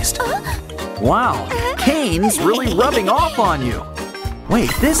aftertaste. Wow, Kane's really rubbing off on you. Wait,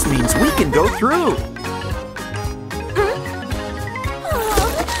 this means we can go through.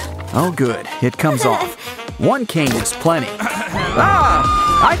 Oh good, it comes off. One cane is plenty.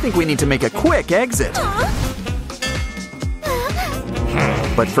 Ah, I think we need to make a quick exit.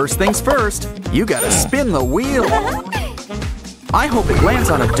 But first things first, you gotta spin the wheel. I hope it lands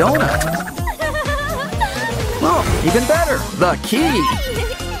on a donut. Oh, even better, the key.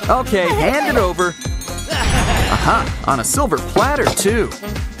 Okay, hand it over. Aha, on a silver platter too.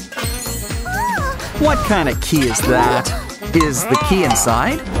 What kind of key is that? Is the key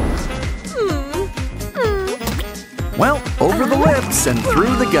inside? Well, over the lips and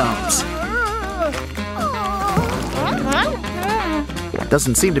through the gums.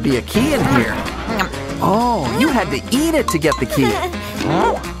 Doesn't seem to be a key in here. Oh, you had to eat it to get the key.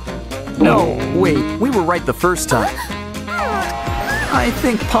 No, wait, we were right the first time. I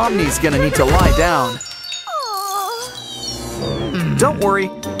think Pomni's gonna need to lie down. Don't worry,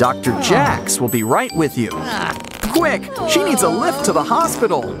 Dr. Jax will be right with you. Quick, she needs a lift to the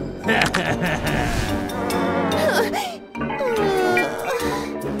hospital.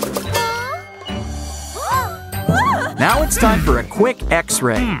 Now it's time for a quick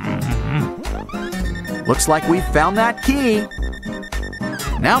X-ray. Looks like we've found that key.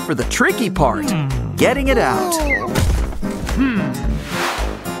 Now for the tricky part, getting it out.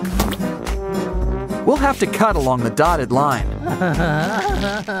 We'll have to cut along the dotted line.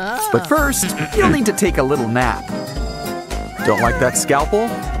 But first, you'll need to take a little nap. Don't like that scalpel?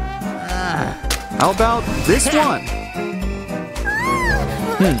 How about this one?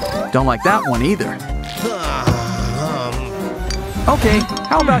 Don't like that one either. Okay,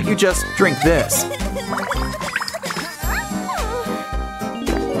 how about you just drink this?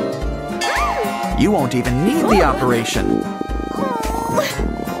 You won't even need the operation.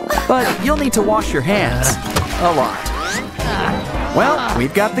 But you'll need to wash your hands a lot. Well,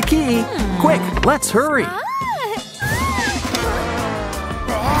 we've got the key. Quick, let's hurry.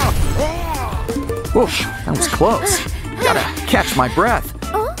 Oof, that was close. Gotta catch my breath.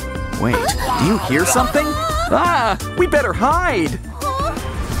 Wait, do you hear something? Ah, we better hide.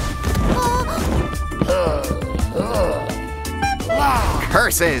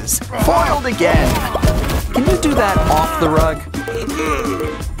 Curses! Foiled again! Can you do that off the rug?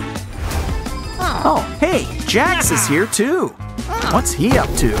 Oh, hey, Jax is here too. What's he up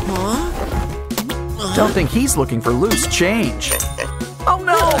to? Don't think he's looking for loose change. Oh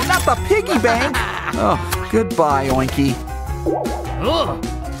no, not the piggy bank! Oh, goodbye, Oinky.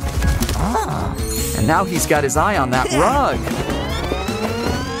 And now he's got his eye on that rug.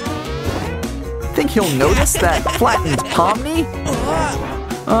 Think he'll notice that flattened Pomni?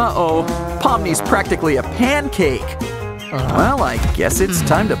 Uh-oh, Pomni's practically a pancake. Well, I guess it's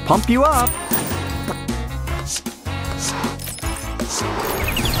time to pump you up.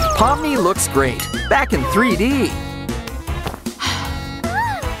 Pomni looks great, back in 3D.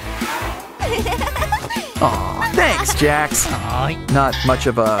 Aw, thanks, Jax. Not much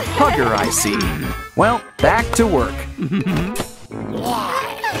of a hugger, I see. Well, back to work.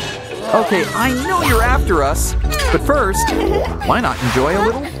 Okay, I know you're after us, but first, why not enjoy a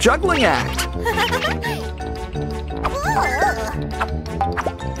little juggling act?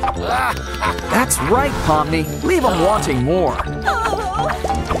 That's right, Pomni. Leave them wanting more.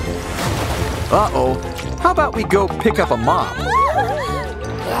 Uh-oh. How about we go pick up a mop?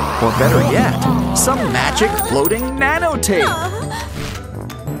 Or better yet, some magic floating nanotape.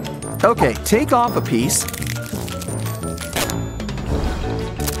 Okay, take off a piece.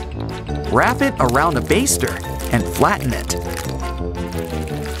 Wrap it around a baster and flatten it.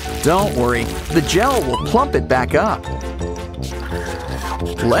 Don't worry, the gel will plump it back up.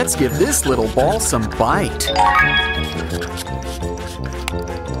 Let's give this little ball some bite.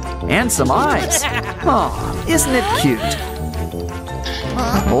 And some eyes. Aw, isn't it cute?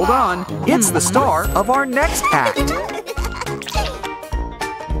 Hold on, it's the star of our next act.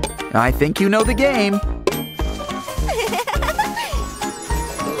 I think you know the game.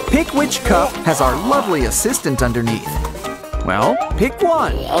 Pick which cup has our lovely assistant underneath. Well, pick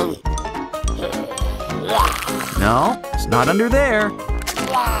one. No, it's not under there.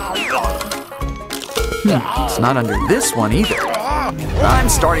 It's not under this one either. I'm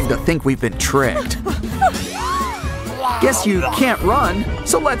starting to think we've been tricked. Guess you can't run,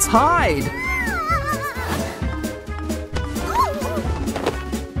 so let's hide.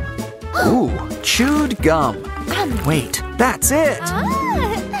 Ooh, chewed gum. Wait, that's it.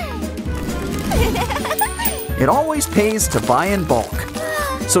 It always pays to buy in bulk.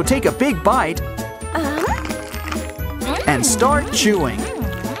 So take a big bite and start chewing.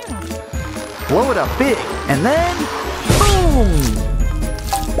 Blow it up big, and then boom!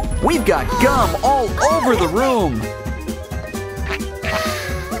 We've got gum all over the room.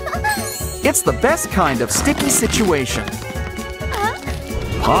 It's the best kind of sticky situation.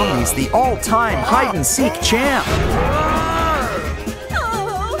 Pomni's the all-time hide-and-seek champ.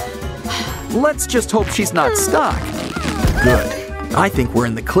 Let's just hope she's not stuck. Good. I think we're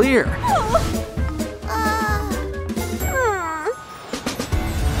in the clear.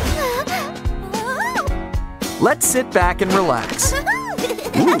 Let's sit back and relax.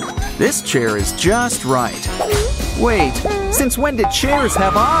 Ooh, this chair is just right. Wait, since when did chairs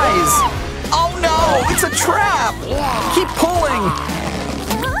have eyes? Oh no, it's a trap! Keep pulling!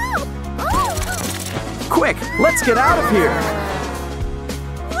 Quick, let's get out of here!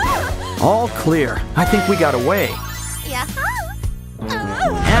 All clear. I think we got away.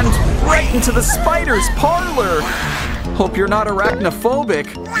 And right into the spider's parlor! Hope you're not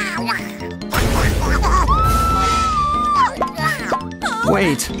arachnophobic.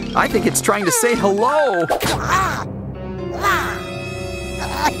 Wait, I think it's trying to say hello.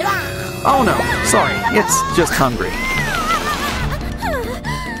 Oh no, sorry, it's just hungry.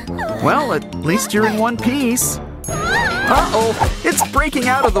 Well, at least you're in one piece. Uh-oh, it's breaking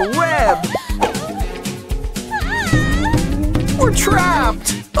out of the web. We're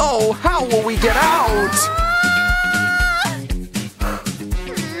trapped. Oh, how will we get out?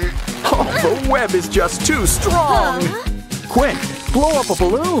 Oh, the web is just too strong. Quick, blow up a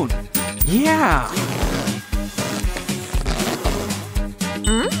balloon. Yeah.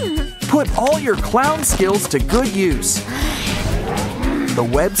 Put all your clown skills to good use. The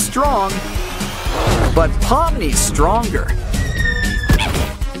web's strong, but POMNI's stronger.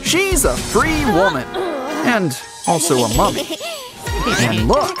 She's a free woman, and also a mummy. And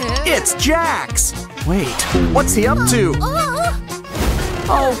look, it's Jax. Wait, what's he up to?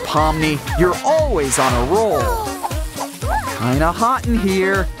 Oh, POMNI, you're always on a roll. Kinda hot in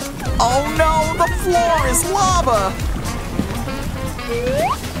here. Oh no, the floor is lava.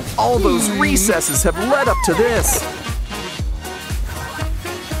 All those recesses have led up to this.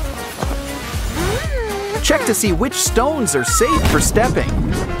 Check to see which stones are safe for stepping.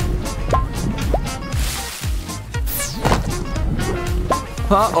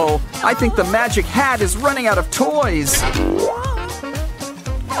 Uh-oh, I think the magic hat is running out of toys.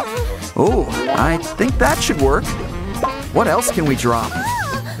 Oh, I think that should work. What else can we drop?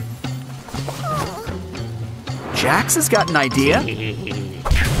 Jax has got an idea.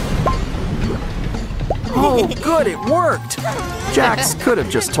 Oh, good, it worked. Jax could have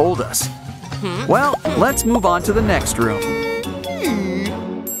just told us. Well, let's move on to the next room.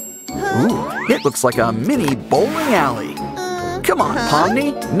 Ooh, it looks like a mini bowling alley. Come on,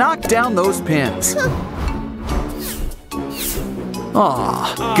 POMNI, knock down those pins.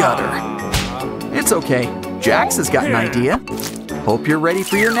 Aw, gutter. It's okay, Jax has got an idea. Hope you're ready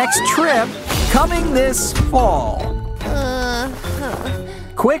for your next trip, coming this fall.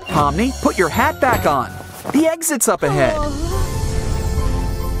 Quick, POMNI, put your hat back on. The exit's up ahead.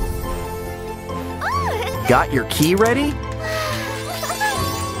 Got your key ready?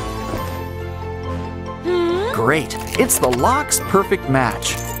 Great, it's the lock's perfect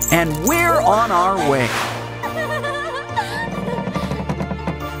match. And we're on our way.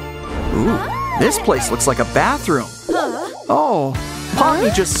 Ooh, this place looks like a bathroom. Oh,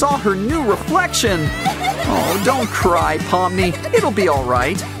 POMNI just saw her new reflection. Oh, don't cry, POMNI. It'll be all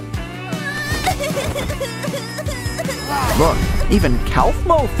right. Look, even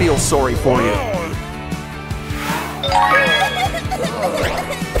Kaufmo feels sorry for you.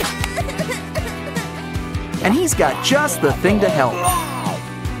 And he's got just the thing to help.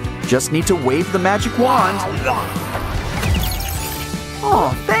 Just need to wave the magic wand.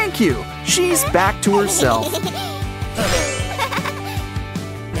 Oh, thank you. She's back to herself.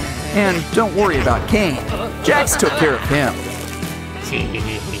 And don't worry about Kane. Jax took care of him.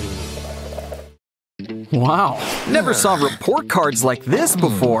 Wow, never saw report cards like this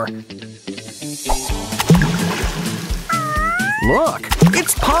before. Look,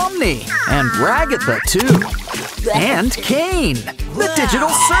 it's POMNI, and Ragatha too. And Kane. The digital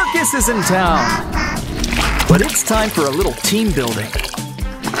circus is in town. But it's time for a little team building.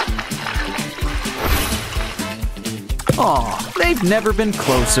 Aw, they've never been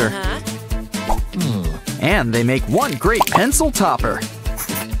closer. And they make one great pencil topper.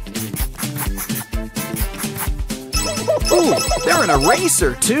 Ooh, they're an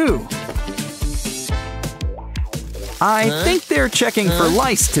eraser too. I think they're checking for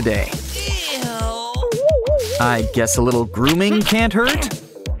lice today. I guess a little grooming can't hurt.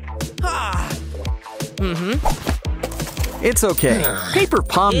 It's okay. Paper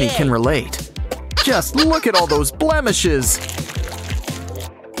POMNI can relate. Just look at all those blemishes.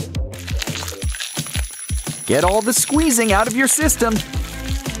 Get all the squeezing out of your system.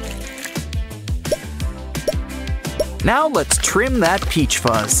 Now let's trim that peach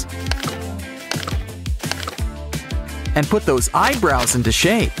fuzz. And put those eyebrows into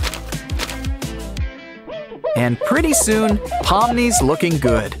shape. And pretty soon, POMNI's looking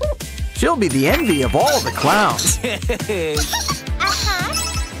good. She'll be the envy of all the clowns.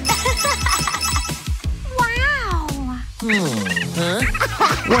 Wow!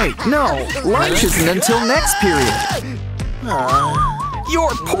 Wait, no! Lunch isn't until next period!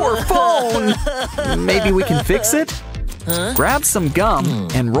 Your poor phone! Maybe we can fix it? Grab some gum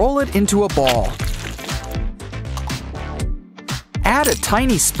and roll it into a ball. Add a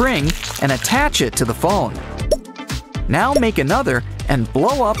tiny spring and attach it to the phone. Now make another and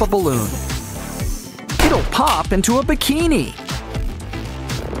blow up a balloon. It'll pop into a bikini.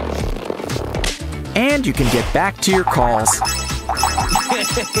 And you can get back to your calls.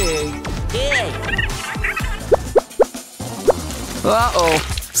 Uh-oh,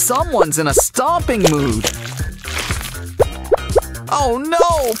 someone's in a stomping mood. Oh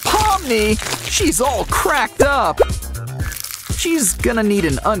no, POMNI! She's all cracked up. She's gonna need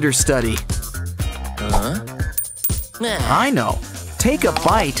an understudy. I know. Take a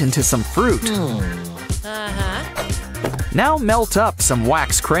bite into some fruit. Now melt up some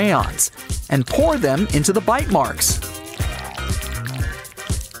wax crayons and pour them into the bite marks.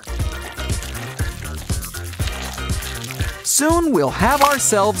 Soon we'll have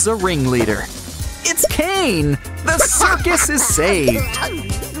ourselves a ringleader. It's Kane! The circus is saved!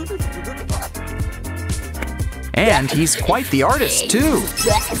 And he's quite the artist, too.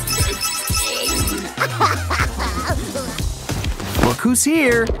 Look who's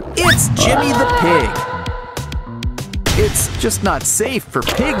here! It's Jimmy the Pig! It's just not safe for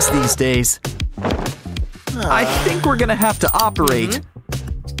pigs these days. I think we're gonna have to operate.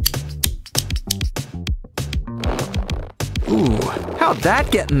 Ooh, how'd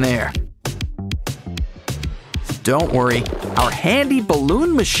that get in there? Don't worry, our handy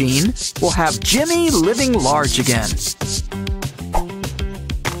balloon machine will have Jimmy living large again.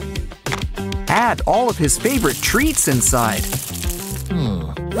 Add all of his favorite treats inside.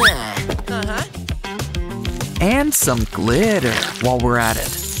 And some glitter while we're at it.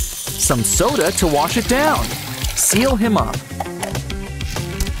 Some soda to wash it down. Seal him up.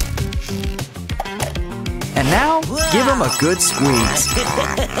 And now, give him a good squeeze.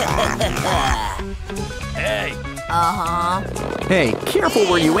 Hey! Hey, careful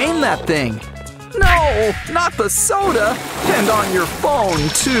where you aim that thing. No, not the soda! And on your phone,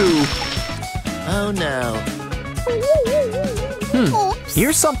 too. Oh no.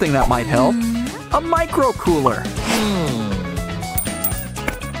 Here's something that might help. A micro cooler.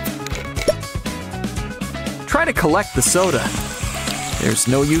 Try to collect the soda. There's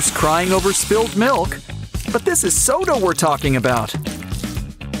no use crying over spilled milk. But this is soda we're talking about.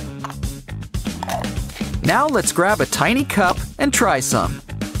 Now let's grab a tiny cup and try some.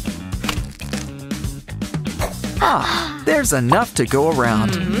 Ah, there's enough to go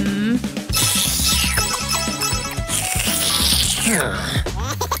around.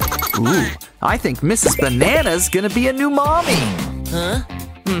 Ooh, I think Mrs. Banana's gonna be a new mommy.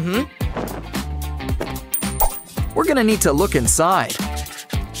 We're gonna need to look inside.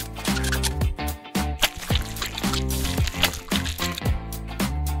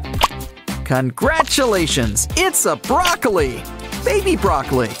 Congratulations! It's a broccoli! Baby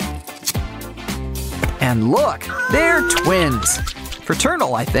broccoli! And look, they're twins!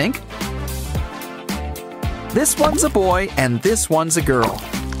 Fraternal, I think. This one's a boy and this one's a girl.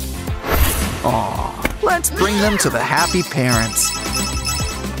 Aw, let's bring them to the happy parents.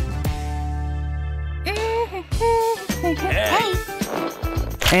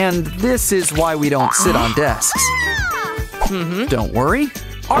 And this is why we don't sit on desks. Don't worry.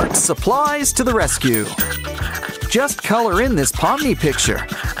 Art supplies to the rescue. Just color in this POMNI picture.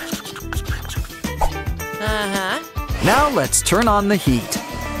 Now let's turn on the heat.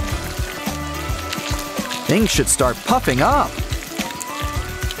 Things should start puffing up.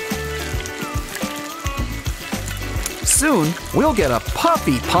 Soon, we'll get a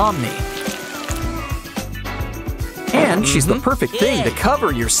puffy POMNI. And she's the perfect thing to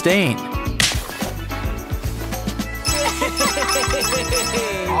cover your stain.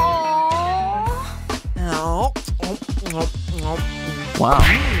 Wow,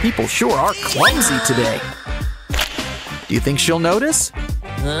 people sure are clumsy today. Do you think she'll notice?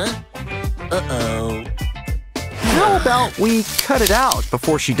 Uh-oh. How about we cut it out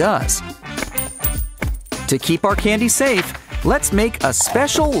before she does? To keep our candy safe, let's make a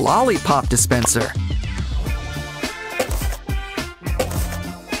special lollipop dispenser.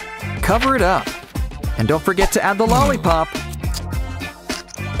 Cover it up. And don't forget to add the lollipop.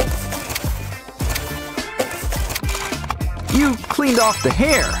 You cleaned off the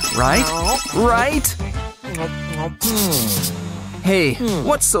hair, right? Right? Hey,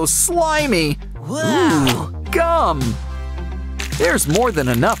 what's so slimy? Ooh, gum! There's more than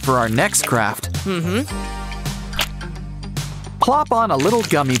enough for our next craft. Plop on a little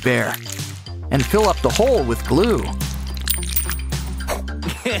gummy bear and fill up the hole with glue.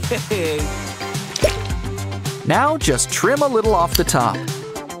 Now just trim a little off the top.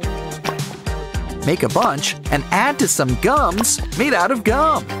 Make a bunch and add to some gums made out of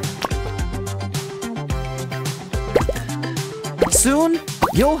gum. Soon,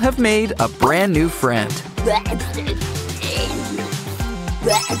 you'll have made a brand new friend.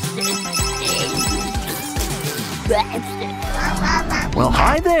 Well,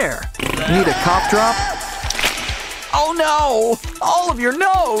 hi there. Need a cough drop? Oh no! All of your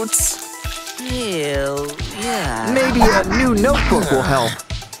notes! Ew, yeah. Maybe a new notebook will help.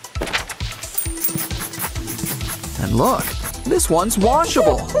 And look, this one's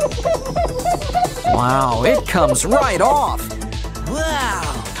washable. Wow, it comes right off. Wow.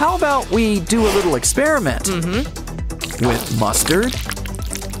 How about we do a little experiment? With mustard,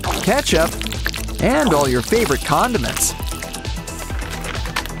 ketchup, and all your favorite condiments.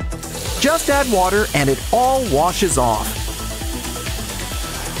 Just add water and it all washes off.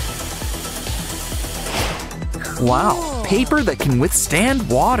 Wow, paper that can withstand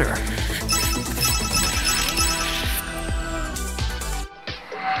water.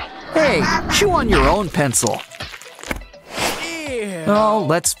 Hey, chew on your own pencil. Oh,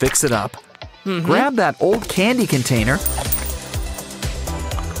 let's fix it up. Grab that old candy container.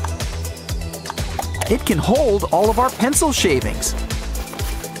 It can hold all of our pencil shavings.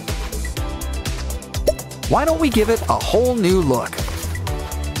 Why don't we give it a whole new look?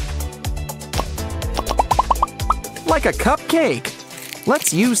 Like a cupcake.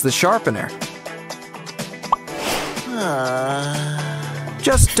 Let's use the sharpener.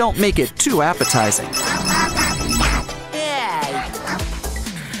 Just don't make it too appetizing.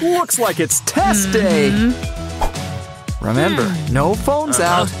 Looks like it's test day. Remember, no phones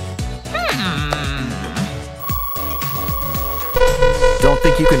out. Don't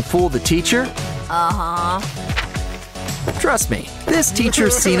think you can fool the teacher? Trust me, this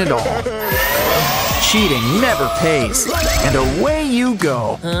teacher's seen it all. Cheating never pays, and away you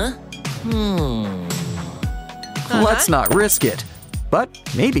go. Let's not risk it, but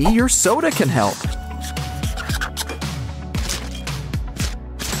maybe your soda can help.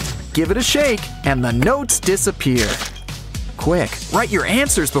 Give it a shake, and the notes disappear. Quick, write your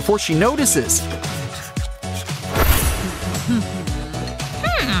answers before she notices.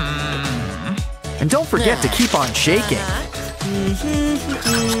 And don't forget to keep on shaking.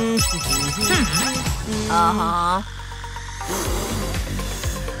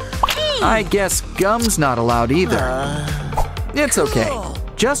 I guess gum's not allowed either. It's okay.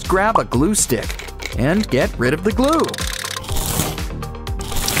 Just grab a glue stick and get rid of the glue.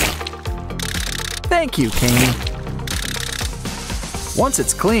 Thank you, Kane. Once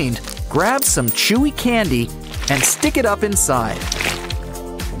it's cleaned, grab some chewy candy and stick it up inside.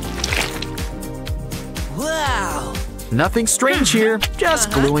 Wow. Nothing strange here,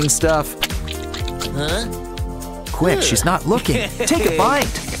 just gluing stuff. Quick, she's not looking. Take a bite.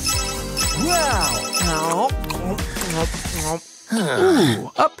 Wow.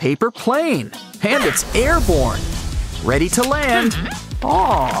 Ooh, a paper plane. And it's airborne. Ready to land.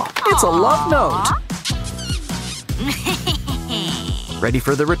 Aw, it's a love note. Ready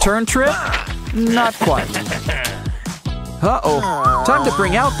for the return trip? Not quite. Uh-oh, time to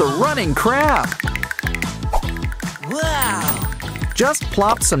bring out the running crab. Wow. Just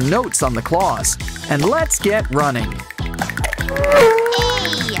plop some notes on the claws, and let's get running. Hey,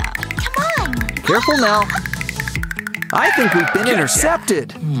 come on. Careful now. I think we've been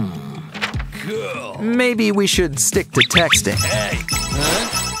intercepted. Cool. Maybe we should stick to texting. Hey.